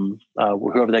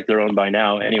whoever they're owned by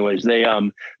now. Anyways, they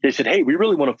said, hey, we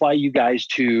really want to fly you guys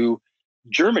to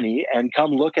Germany and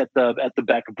come look at the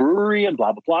Beck Brewery and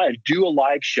blah, blah, blah, and do a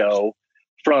live show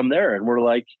from there. And we're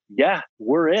like, yeah,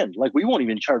 we're in. Like, we won't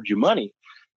even charge you money.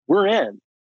 We're in.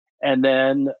 And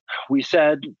then we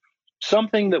said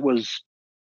something that was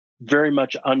very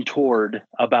much untoward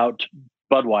about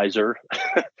Budweiser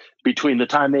between the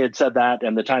time they had said that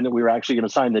and the time that we were actually going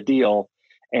to sign the deal.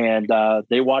 And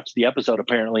they watched the episode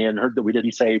apparently and heard that we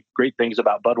didn't say great things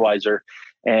about Budweiser.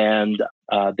 And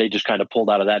they just kind of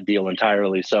pulled out of that deal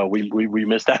entirely. So we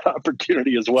missed that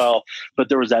opportunity as well. But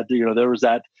there was that,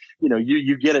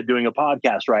 you get it doing a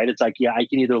podcast, right? It's like, yeah, I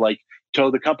can either like toe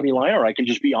the company line or I can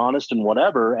just be honest and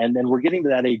whatever. And then we're getting to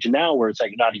that age now where it's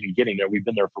like not even getting there. We've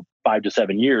been there for 5 to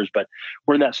 7 years, but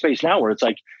we're in that space now where it's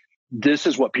like, this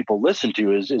is what people listen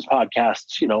to is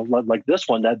podcasts, like this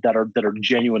one that are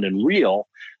genuine and real.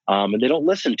 And they don't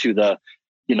listen to the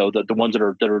ones that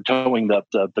are towing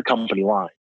the company line.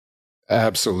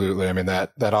 Absolutely. I mean,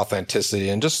 that authenticity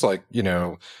and just like,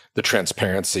 the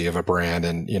transparency of a brand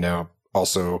and,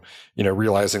 also,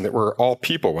 realizing that we're all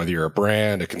people, whether you're a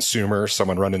brand, a consumer,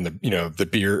 someone running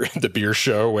the beer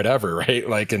show, whatever, right?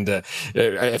 Like, and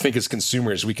I think as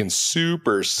consumers, we can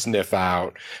super sniff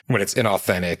out when it's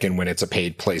inauthentic and when it's a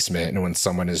paid placement and when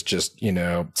someone is just,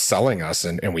 selling us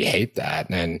and we hate that.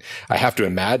 And I have to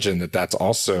imagine that that's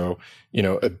also,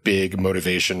 a big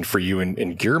motivation for you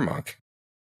in Gear Monk.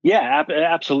 Yeah,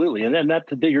 absolutely. And then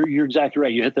you're exactly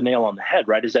right. You hit the nail on the head,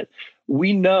 right? Is that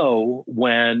we know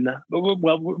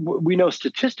we know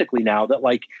statistically now that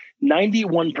like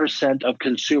 91% of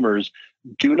consumers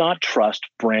do not trust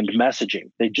brand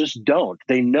messaging. They just don't.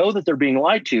 They know that they're being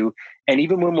lied to. And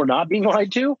even when we're not being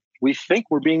lied to, we think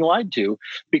we're being lied to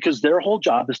because their whole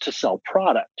job is to sell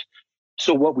product.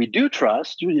 So what we do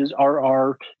trust is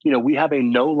we have a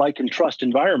know, like, and trust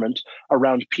environment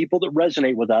around people that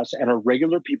resonate with us and are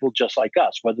regular people just like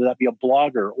us, whether that be a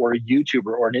blogger or a YouTuber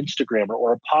or an Instagrammer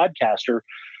or a podcaster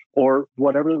or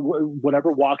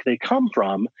whatever walk they come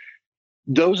from.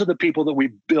 Those are the people that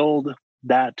we build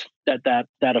that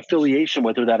affiliation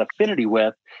with or that affinity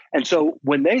with. And so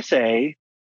when they say,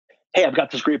 hey, I've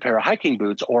got this great pair of hiking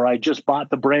boots, or I just bought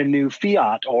the brand new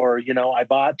Fiat, or, I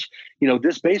bought,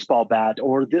 this baseball bat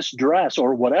or this dress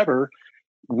or whatever,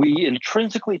 we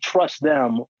intrinsically trust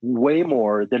them way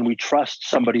more than we trust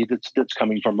somebody that's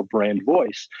coming from a brand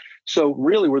voice. So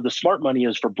really where the smart money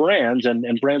is for brands, and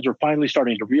brands are finally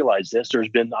starting to realize this. There's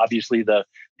been obviously the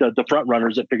front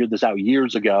runners that figured this out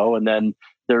years ago. And then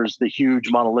there's the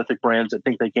huge monolithic brands that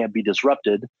think they can't be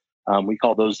disrupted. We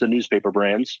call those the newspaper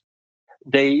brands.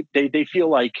 They feel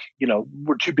like,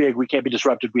 we're too big, we can't be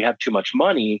disrupted, we have too much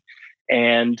money.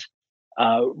 And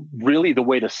really the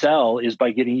way to sell is by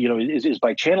getting, is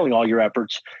by channeling all your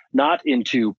efforts, not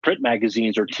into print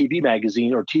magazines or TV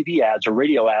magazine or TV ads or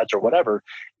radio ads or whatever.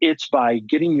 It's by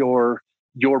getting your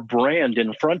brand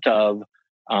in front of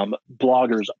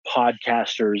bloggers,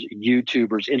 podcasters,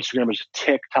 YouTubers, Instagrammers,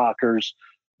 TikTokers,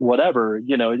 whatever.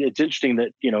 It's interesting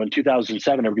that, in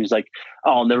 2007, everybody's like,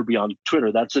 oh, I'll never be on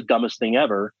Twitter. That's the dumbest thing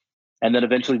ever. And then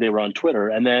eventually they were on Twitter.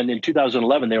 And then in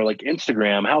 2011, they were like,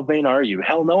 Instagram, how vain are you?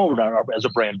 Hell no, as a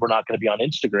brand, we're not going to be on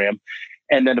Instagram.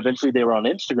 And then eventually they were on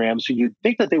Instagram. So you'd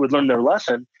think that they would learn their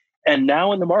lesson. And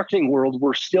now in the marketing world,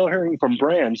 we're still hearing from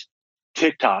brands,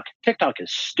 TikTok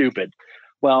is stupid.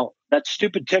 Well, that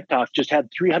stupid TikTok just had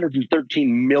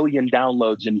 313 million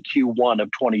downloads in Q1 of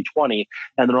 2020,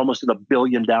 and they're almost at 1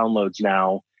 billion downloads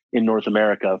now in North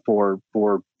America for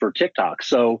TikTok.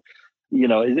 So,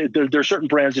 there's certain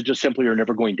brands that just simply are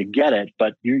never going to get it.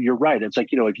 But you're right. It's like,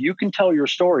 if you can tell your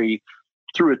story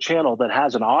through a channel that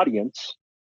has an audience,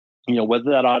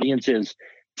 whether that audience is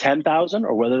 10,000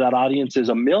 or whether that audience is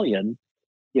 1 million,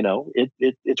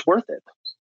 it's worth it.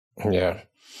 Yeah.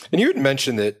 And you had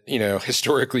mentioned that,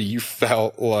 historically you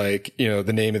felt like,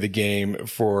 the name of the game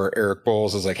for Eric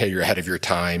Boles is like, hey, you're ahead of your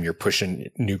time. You're pushing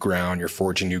new ground. You're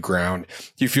forging new ground.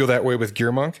 Do you feel that way with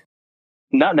GearMonk?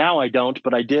 Not now, I don't,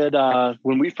 but I did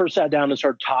when we first sat down and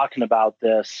started talking about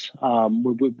this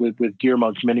with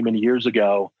GearMonk many years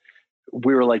ago.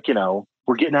 We were like,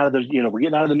 we're getting out of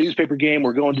the newspaper game.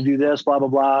 We're going to do this, blah blah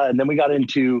blah, and then we got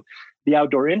into the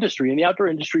outdoor industry, and the outdoor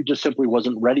industry just simply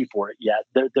wasn't ready for it yet.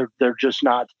 They're just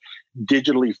not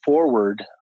digitally forward,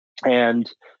 and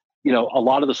a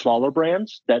lot of the smaller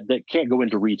brands that can't go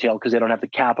into retail because they don't have the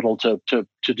capital to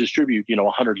distribute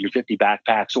 150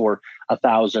 backpacks or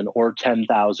 1,000 or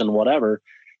 10,000, whatever.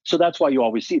 So that's why you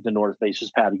always see the North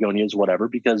Faces, Patagonias, whatever,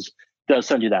 because does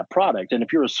send you that product. And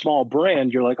if you're a small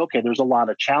brand, you're like, okay, there's a lot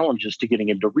of challenges to getting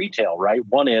into retail, right?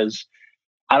 One is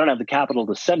I don't have the capital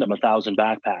to send them 1,000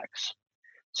 backpacks.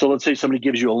 So let's say somebody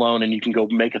gives you a loan and you can go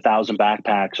make 1,000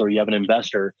 backpacks, or you have an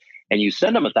investor and you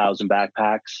send them 1,000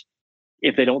 backpacks.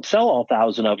 If they don't sell all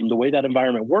 1,000 of them, the way that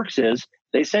environment works is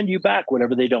they send you back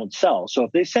whatever they don't sell. So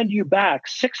if they send you back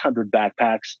 600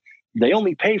 backpacks, they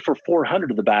only pay for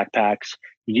 400 of the backpacks.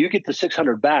 You get the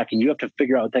 600 back, and you have to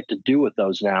figure out what the heck to do with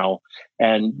those now.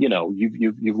 And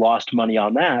you've lost money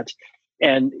on that.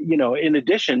 And in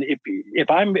addition, if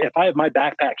I have my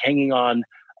backpack hanging on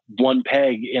one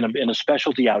peg in a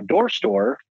specialty outdoor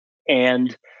store,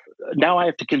 and now I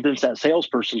have to convince that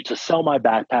salesperson to sell my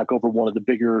backpack over one of the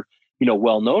bigger,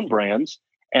 well-known brands.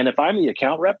 And if I'm the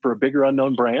account rep for a bigger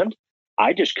unknown brand,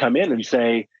 I just come in and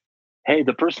say, hey,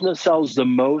 the person that sells the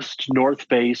most North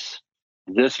Face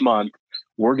this month,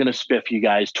 we're going to spiff you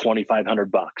guys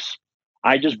 $2,500.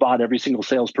 I just bought every single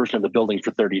salesperson in the building for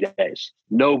 30 days.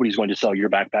 Nobody's going to sell your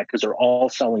backpack because they're all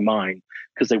selling mine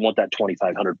because they want that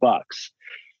 $2,500.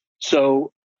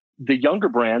 So the younger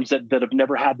brands that have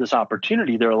never had this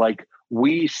opportunity, they're like,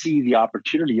 we see the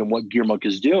opportunity in what GearMonk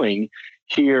is doing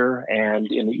here and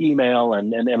in the email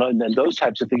and those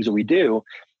types of things that we do.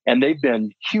 And they've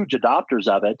been huge adopters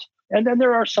of it. And then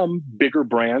there are some bigger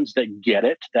brands that get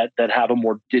it, that have a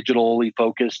more digitally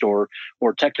focused or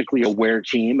technically aware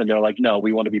team. And they're like, no,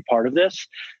 we want to be part of this.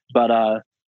 But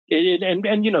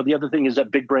the other thing is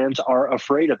that big brands are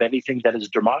afraid of anything that is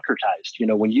democratized.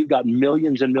 When you've got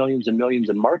millions and millions and millions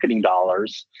in marketing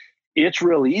dollars, it's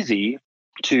real easy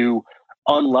to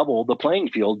unlevel the playing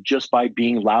field just by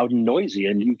being loud and noisy.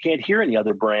 And you can't hear any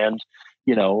other brand.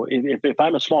 If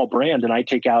I'm a small brand and I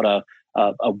take out a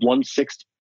 1/6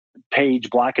 page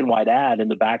black and white ad in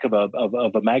the back of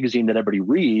a magazine that everybody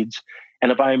reads,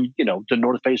 and if I'm the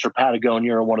North Face or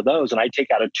Patagonia or one of those, and I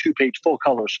take out a 2-page full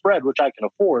color spread, which I can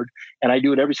afford, and I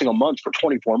do it every single month for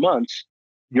 24 months,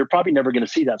 you're probably never going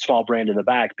to see that small brand in the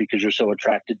back because you're so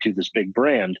attracted to this big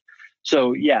brand.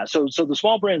 So yeah, so the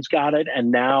small brands got it,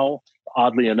 and now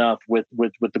oddly enough, with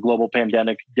the global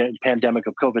pandemic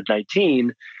of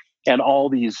COVID-19. And all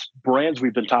these brands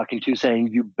we've been talking to saying,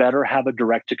 you better have a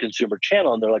direct-to-consumer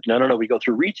channel. And they're like, no, we go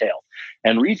through retail.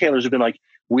 And retailers have been like,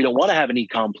 we don't want to have an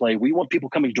e-com play. We want people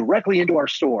coming directly into our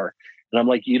store. And I'm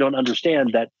like, you don't understand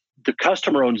that the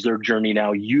customer owns their journey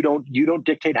now. You don't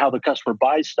dictate how the customer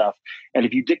buys stuff. And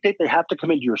if you dictate they have to come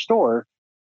into your store,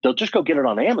 they'll just go get it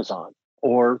on Amazon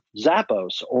or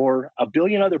Zappos or a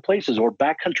billion other places, or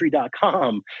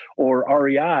backcountry.com or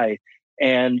REI.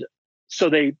 And so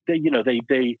they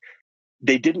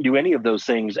didn't do any of those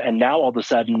things. And now all of a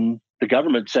sudden the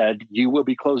government said, you will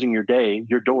be closing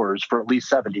your doors for at least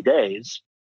 70 days.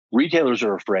 Retailers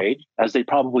are afraid, as they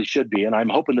probably should be. And I'm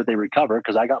hoping that they recover,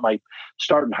 because I got my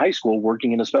start in high school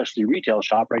working in a specialty retail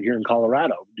shop right here in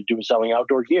Colorado, selling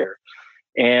outdoor gear.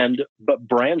 But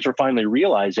brands are finally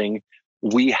realizing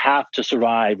we have to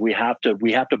survive. We have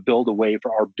to build a way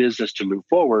for our business to move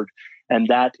forward. And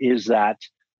that is that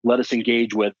let us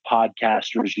engage with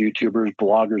podcasters, YouTubers,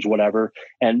 bloggers, whatever,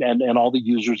 and all the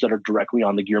users that are directly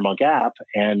on the GearMonk app,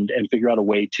 and figure out a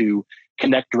way to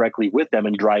connect directly with them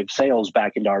and drive sales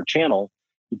back into our channel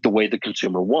the way the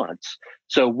consumer wants.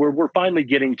 So we're finally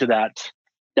getting to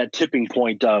that tipping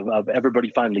point of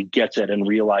everybody finally gets it and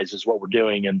realizes what we're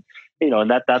doing. And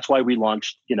that's why we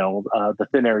launched the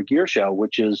Thin Air Gear Show,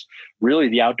 which is really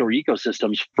the outdoor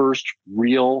ecosystem's first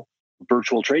real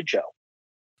virtual trade show.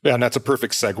 Yeah, and that's a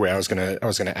perfect segue. I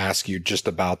was gonna ask you just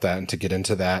about that and to get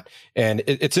into that. And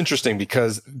it's interesting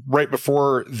because right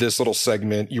before this little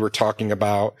segment, you were talking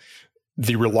about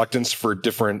the reluctance for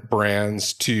different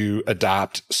brands to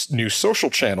adopt new social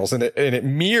channels, and it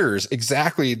mirrors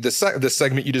exactly the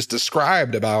segment you just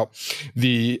described about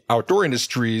the outdoor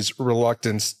industry's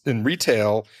reluctance in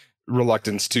retail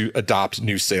reluctance to adopt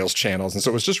new sales channels. And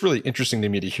so it was just really interesting to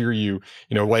me to hear you,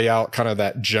 lay out kind of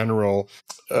that general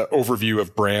overview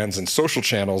of brands and social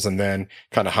channels, and then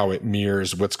kind of how it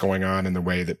mirrors what's going on in the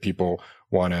way that people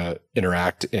want to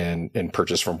interact and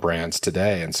purchase from brands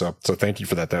today. And so thank you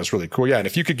for that. That was really cool. Yeah. And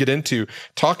if you could get into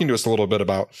talking to us a little bit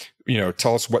about,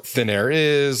 tell us what Thin Air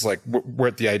is, like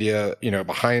what the idea,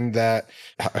 behind that,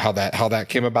 how that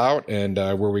came about, and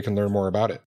where we can learn more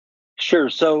about it. Sure.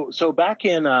 So back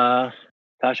in, I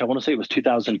want to say it was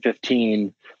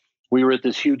 2015, we were at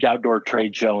this huge outdoor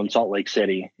trade show in Salt Lake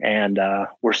City, and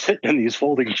we're sitting in these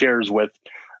folding chairs with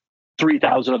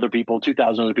 3,000 other people,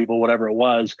 2,000 other people, whatever it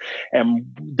was. And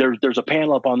there's a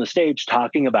panel up on the stage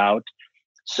talking about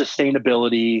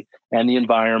sustainability and the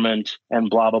environment and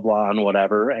blah, blah, blah, and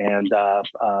whatever. And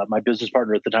my business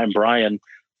partner at the time, Brian,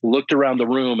 looked around the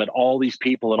room at all these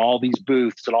people and all these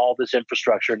booths and all this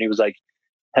infrastructure. And he was like,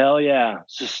 hell yeah,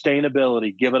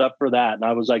 sustainability, give it up for that. And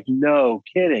I was like, no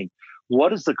kidding.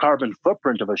 What is the carbon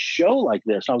footprint of a show like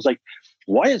this? And I was like,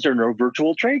 why is there no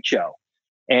virtual trade show?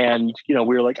 And, we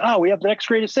were like, oh, we have the next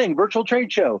greatest thing, virtual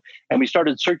trade show. And we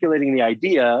started circulating the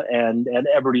idea, and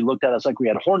everybody looked at us like we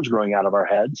had horns growing out of our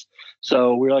heads.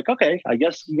 So we were like, okay, I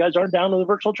guess you guys aren't down to the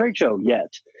virtual trade show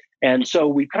yet. And so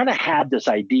we kind of had this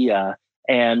idea.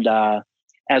 And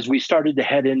as we started to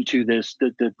head into this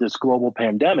global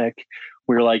pandemic,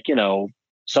 we were like,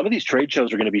 some of these trade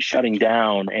shows are going to be shutting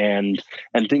down and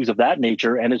things of that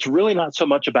nature. And it's really not so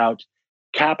much about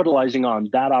capitalizing on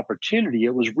that opportunity.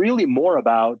 It was really more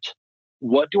about,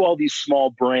 what do all these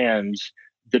small brands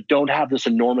that don't have this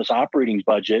enormous operating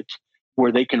budget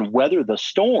where they can weather the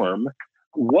storm,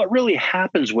 what really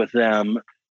happens with them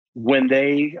when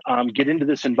they get into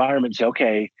this environment and say,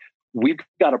 okay, we've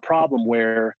got a problem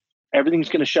where everything's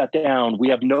going to shut down. We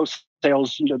have no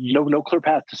sales, no clear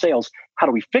path to sales. How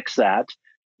do we fix that?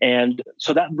 And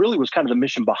so that really was kind of the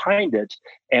mission behind it.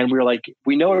 And we were like,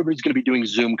 we know everybody's going to be doing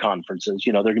Zoom conferences.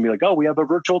 They're going to be like, oh, we have a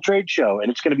virtual trade show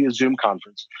and it's going to be a Zoom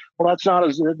conference. Well, that's not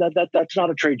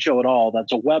a trade show at all.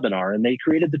 That's a webinar. And they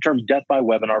created the term death by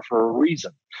webinar for a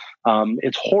reason.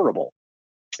 It's horrible.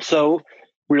 So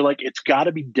we were like, it's got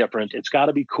to be different. It's got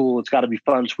to be cool. It's got to be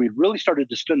fun. So we really started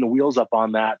to spin the wheels up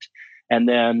on that. And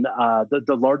then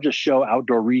the largest show,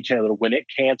 Outdoor Retailer, when it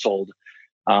canceled,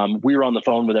 we were on the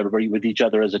phone with everybody, with each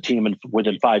other as a team, and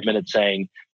within 5 minutes saying,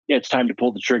 yeah, it's time to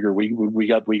pull the trigger. We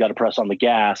got to press on the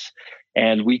gas.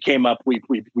 And we came up, we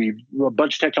a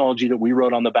bunch of technology that we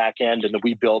wrote on the back end and that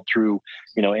we built through,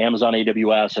 Amazon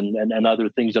AWS and other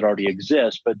things that already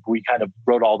exist. But we kind of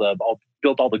built all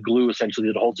the glue essentially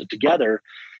that holds it together.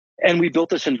 And we built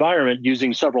this environment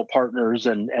using several partners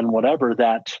and whatever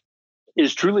that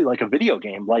is truly like a video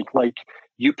game. Like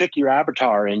you pick your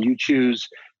avatar and you choose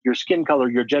your skin color,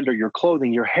 your gender, your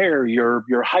clothing, your hair, your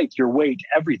height, your weight,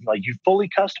 everything. Like you fully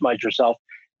customize yourself.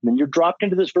 And then you're dropped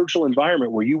into this virtual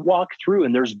environment where you walk through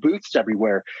and there's booths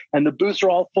everywhere. And the booths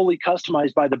are all fully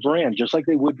customized by the brand, just like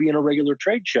they would be in a regular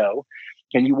trade show.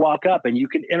 And you walk up and you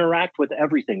can interact with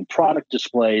everything, product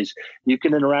displays, you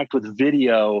can interact with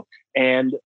video,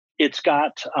 and it's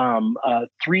got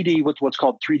 3D, what's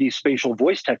called 3D spatial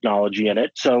voice technology in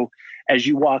it. So as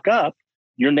you walk up,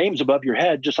 your name's above your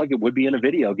head, just like it would be in a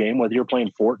video game, whether you're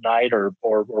playing Fortnite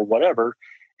or whatever.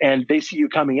 And they see you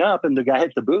coming up, and the guy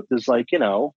at the booth is like,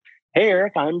 hey,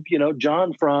 Eric, I'm,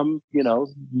 John from,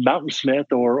 Mountain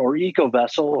Smith or Eco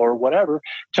Vessel or whatever.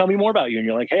 Tell me more about you. And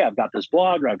you're like, hey, I've got this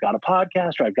blog, or I've got a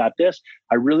podcast, or I've got this.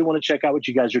 I really want to check out what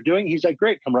you guys are doing. He's like,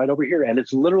 great, come right over here. And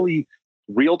it's literally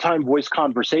real-time voice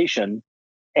conversation.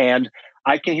 And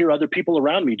I can hear other people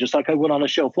around me, just like I would on a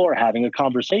show floor, having a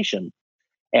conversation.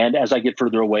 And as I get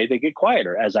further away, they get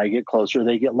quieter. As I get closer,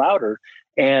 they get louder.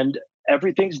 And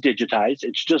everything's digitized.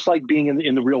 It's just like being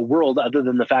in the real world, other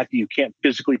than the fact that you can't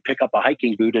physically pick up a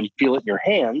hiking boot and feel it in your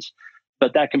hands.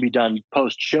 But that can be done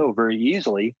post-show very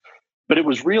easily. But it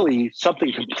was really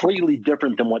something completely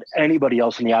different than what anybody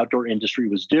else in the outdoor industry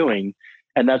was doing.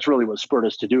 And that's really what spurred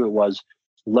us to do it. Was,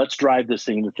 let's drive this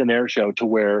thing, the Thin Air Show, to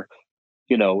where,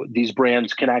 these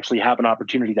brands can actually have an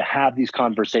opportunity to have these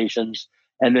conversations,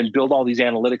 and then build all these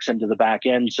analytics into the back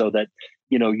end so that,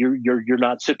 you're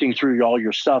not sifting through all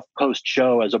your stuff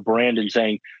post-show as a brand and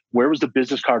saying, where was the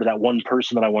business card of that one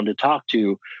person that I wanted to talk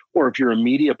to? Or if you're a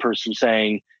media person,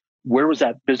 saying, where was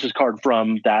that business card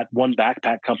from that one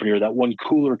backpack company or that one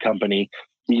cooler company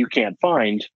that you can't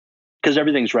find? Because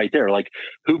everything's right there. Like,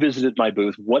 who visited my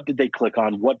booth? What did they click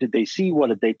on? What did they see? What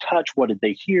did they touch? What did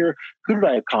they hear? Who did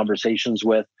I have conversations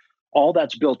with? All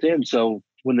that's built in. So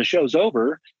when the show's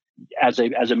over, as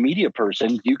a media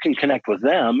person, you can connect with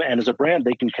them, and as a brand,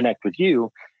 they can connect with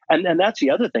you. And that's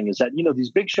the other thing, is that, these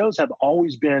big shows have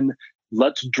always been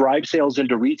let's drive sales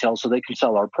into retail so they can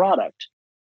sell our product.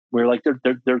 We're like,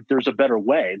 there's a better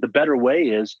way. The better way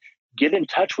is get in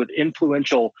touch with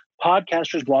influential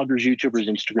podcasters, bloggers, YouTubers,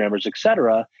 Instagrammers,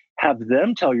 etc. Have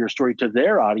them tell your story to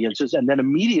their audiences, and then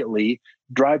immediately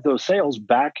drive those sales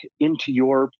back into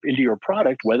your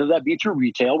product, whether that be through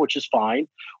retail, which is fine,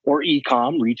 or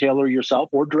e-com, retailer yourself,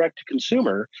 or direct to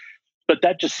consumer. But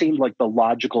that just seemed like the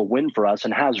logical win for us,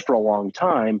 and has for a long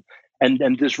time.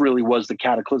 And this really was the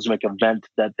cataclysmic event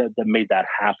that made that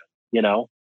happen, you know?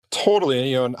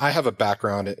 Totally. And I have a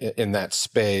background in that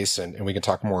space, and we can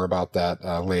talk more about that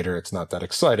later. It's not that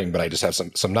exciting, but I just have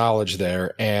some knowledge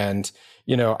there. And,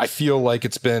 I feel like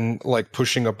it's been like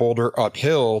pushing a boulder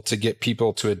uphill to get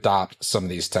people to adopt some of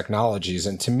these technologies.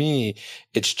 And to me,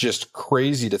 it's just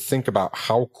crazy to think about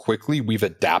how quickly we've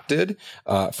adapted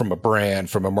from a brand,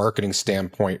 from a marketing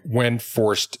standpoint, when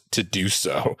forced to do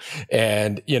so.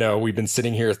 And, we've been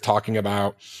sitting here talking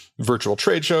about virtual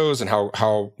trade shows and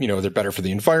how they're better for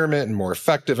the environment and more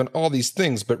effective and all these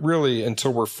things. But really,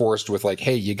 until we're forced with like,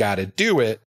 hey, you got to do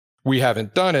it, we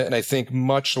haven't done it. And I think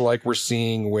much like we're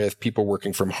seeing with people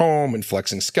working from home and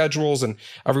flexing schedules, and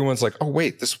everyone's like, oh,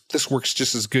 wait, this works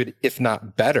just as good, if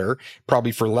not better,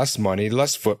 probably for less money,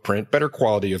 less footprint, better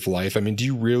quality of life. I mean, do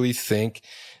you really think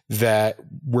that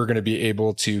we're going to be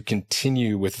able to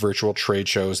continue with virtual trade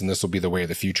shows and this will be the way of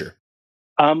the future?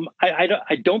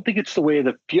 I don't think it's the way of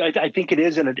the future. I think it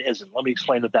is and it isn't. Let me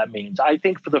explain what that means. I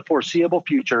think for the foreseeable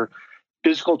future,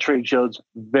 physical trade shows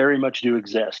very much do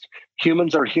exist.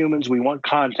 Humans are humans. We want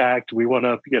contact. We want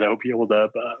to, be able to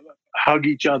hug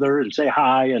each other and say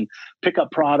hi and pick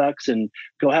up products and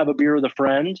go have a beer with a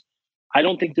friend. I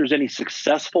don't think there's any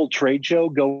successful trade show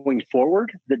going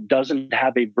forward that doesn't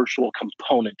have a virtual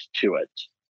component to it.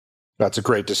 That's a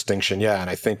great distinction. Yeah. And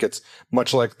I think it's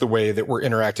much like the way that we're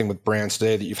interacting with brands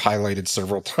today that you've highlighted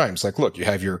several times. Like, look, you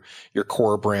have your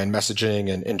core brand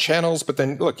messaging and channels, but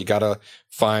then look, you got to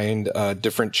find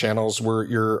different channels where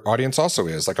your audience also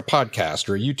is, like a podcast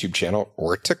or a YouTube channel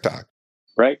or a TikTok.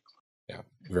 Right. Yeah.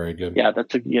 Very good. Yeah.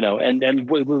 That's and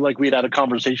like we had a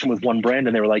conversation with one brand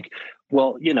and they were like,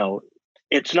 well,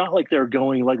 it's not like they're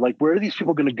going like, where are these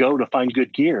people going to go to find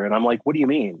good gear? And I'm like, what do you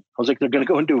mean? I was like, they're going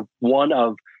to go into one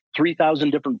of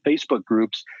 3,000 different Facebook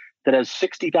groups that has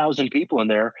 60,000 people in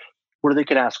there where they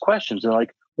can ask questions. They're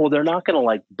like, well, they're not going to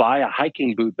like buy a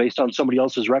hiking boot based on somebody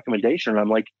else's recommendation. And I'm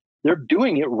like, they're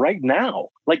doing it right now.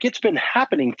 Like it's been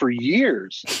happening for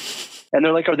years. And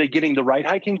they're like, are they getting the right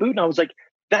hiking boot? And I was like,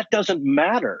 that doesn't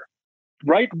matter.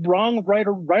 Right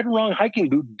or wrong hiking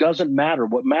boot doesn't matter.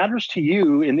 What matters to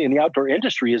you in the outdoor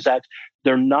industry is that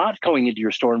they're not going into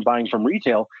your store and buying from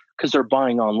retail because they're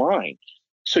buying online.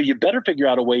 So you better figure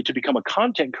out a way to become a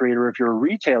content creator if you're a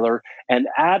retailer and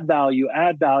add value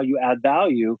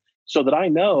so that I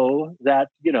know that,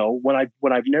 when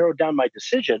I've narrowed down my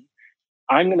decision,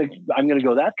 I'm going to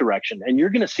go that direction. And you're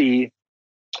going to see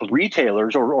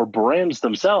retailers or brands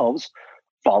themselves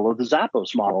follow the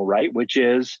Zappos model, right? Which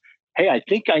is, hey, I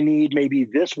think I need maybe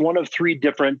this one of 3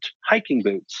 different hiking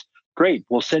boots. Great.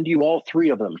 We'll send you all 3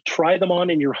 of them. Try them on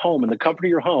in your home, in the comfort of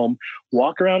your home.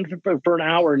 Walk around for an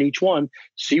hour in each one.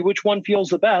 See which one feels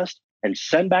the best and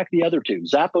send back the other 2.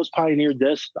 Zappos pioneered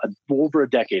this over a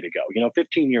decade ago,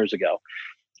 15 years ago.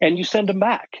 And you send them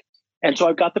back. And so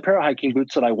I've got the pair of hiking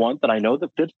boots that I want, that I know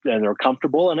that fit and they're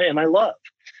comfortable and I love.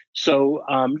 So,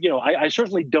 I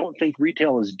certainly don't think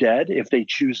retail is dead if they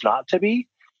choose not to be.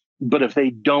 But if they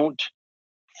don't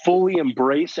fully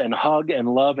embrace and hug and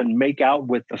love and make out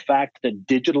with the fact that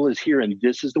digital is here and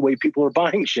this is the way people are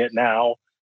buying shit now,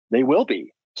 they will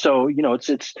be. So,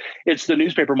 it's the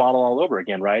newspaper model all over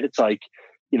again, right? It's like,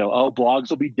 blogs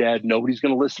will be dead. Nobody's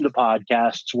going to listen to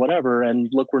podcasts, whatever. And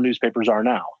look where newspapers are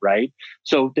now, right?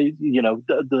 So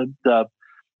the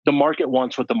market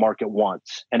wants what the market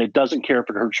wants, and it doesn't care if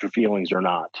it hurts your feelings or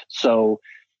not. So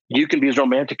you can be as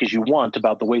romantic as you want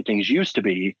about the way things used to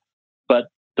be, but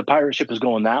the pirate ship is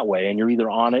going that way, and you're either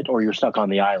on it or you're stuck on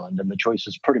the island, and the choice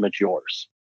is pretty much yours.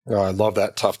 Oh, I love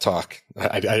that tough talk.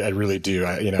 I really do.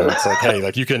 It's like, hey,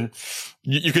 like you can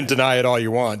deny it all you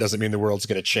want. Doesn't mean the world's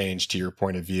going to change to your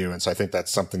point of view. And so I think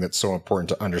that's something that's so important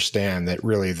to understand, that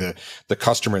really the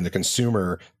customer and the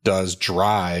consumer does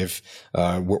drive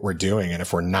what we're doing. And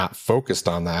if we're not focused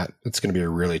on that, it's going to be a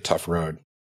really tough road.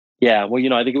 Yeah. Well,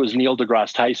 I think it was Neil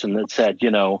deGrasse Tyson that said,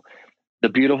 the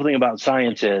beautiful thing about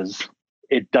science is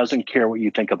it doesn't care what you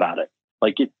think about it.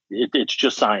 Like it's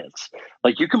just science.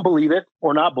 Like you can believe it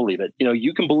or not believe it.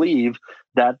 You can believe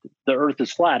that the earth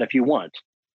is flat if you want.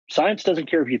 Science doesn't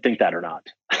care if you think that or not.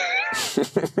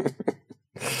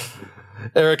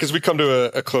 Eric, as we come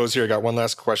to a close here, I got one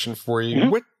last question for you.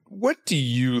 Mm-hmm. What do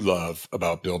you love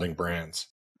about building brands?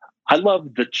 I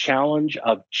love the challenge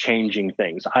of changing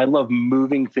things. I love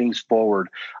moving things forward.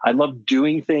 I love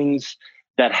doing things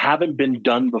that haven't been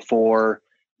done before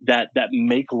that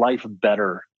make life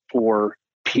better for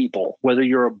people, whether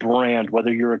you're a brand,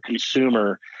 whether you're a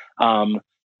consumer,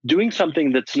 doing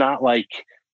something that's not like,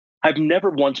 I've never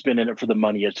once been in it for the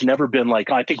money. It's never been like,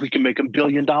 I think we can make $1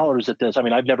 billion at this. I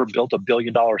mean, I've never built $1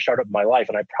 billion startup in my life,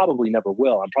 and I probably never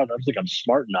will. I don't think I'm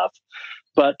smart enough.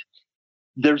 But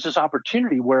there's this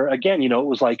opportunity where, again, it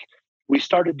was like we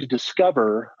started to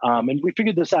discover, and we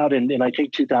figured this out in I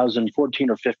think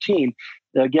 2014 or 15.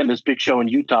 Again, this big show in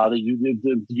Utah that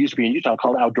used to be in Utah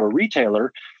called Outdoor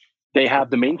Retailer. They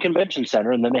have the main convention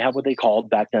center, and then they have what they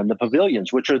called back then the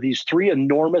pavilions, which are these 3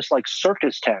 enormous like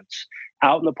circus tents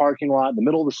out in the parking lot in the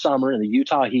middle of the summer in the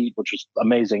Utah heat, which was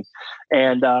amazing.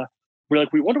 And we're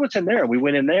like, we wonder what's in there. And we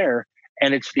went in there,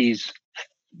 and it's these,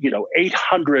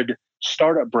 800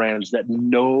 startup brands that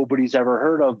nobody's ever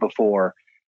heard of before.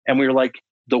 And we were like,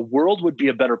 the world would be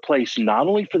a better place, not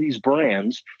only for these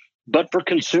brands, but for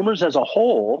consumers as a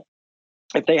whole,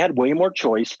 if they had way more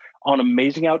choice on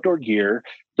amazing outdoor gear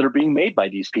that are being made by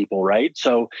these people, right?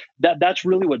 So that's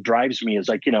really what drives me is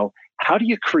like, how do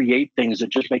you create things that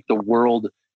just make the world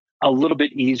a little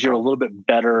bit easier, a little bit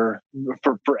better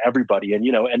for everybody, and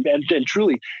and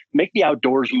truly make the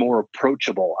outdoors more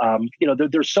approachable.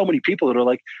 There's so many people that are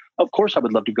like, of course I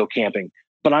would love to go camping,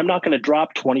 but I'm not going to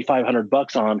drop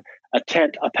 $2,500 on a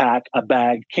tent, a pack, a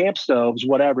bag, camp stoves,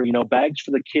 whatever, bags for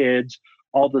the kids,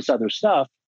 all this other stuff.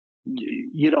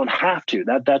 You don't have to.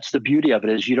 That's the beauty of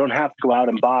it, is you don't have to go out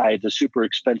and buy the super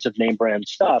expensive name brand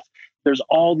stuff. There's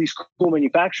all these cool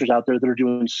manufacturers out there that are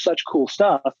doing such cool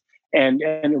stuff, and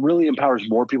it really empowers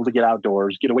more people to get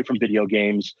outdoors, get away from video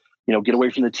games, get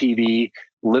away from the TV,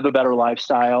 live a better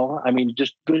lifestyle. I mean,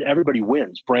 just everybody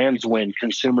wins. Brands win,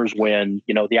 consumers win,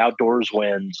 the outdoors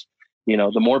wins.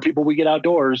 The more people we get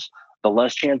outdoors, the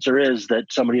less chance there is that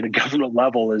somebody at a government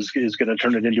level is going to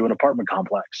turn it into an apartment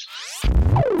complex.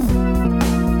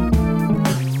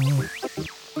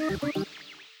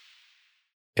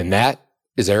 And that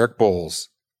is Eric Boles.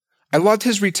 I loved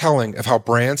his retelling of how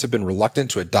brands have been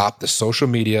reluctant to adopt the social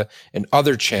media and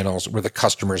other channels where the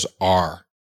customers are.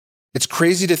 It's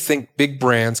crazy to think big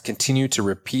brands continue to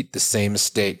repeat the same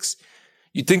mistakes.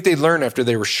 You'd think they'd learn after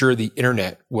they were sure the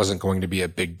internet wasn't going to be a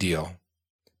big deal.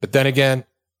 But then again,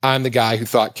 I'm the guy who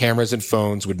thought cameras and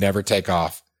phones would never take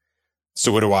off.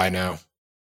 So what do I know?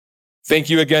 Thank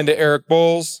you again to Eric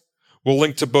Boles. We'll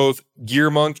link to both Gear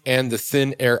Monk and the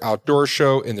Thin Air Outdoor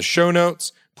Show in the show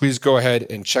notes. Please go ahead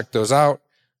and check those out.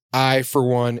 I, for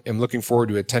one, am looking forward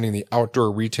to attending the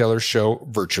Outdoor Retailer Show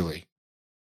virtually.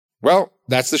 Well,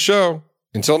 that's the show.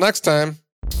 Until next time.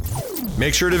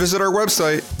 Make sure to visit our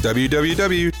website,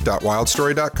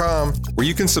 www.wildstory.com, where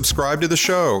you can subscribe to the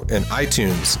show in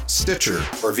iTunes, Stitcher,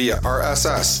 or via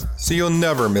RSS, so you'll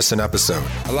never miss an episode.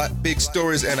 I like big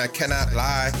stories and I cannot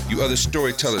lie. You other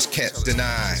storytellers can't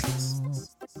deny.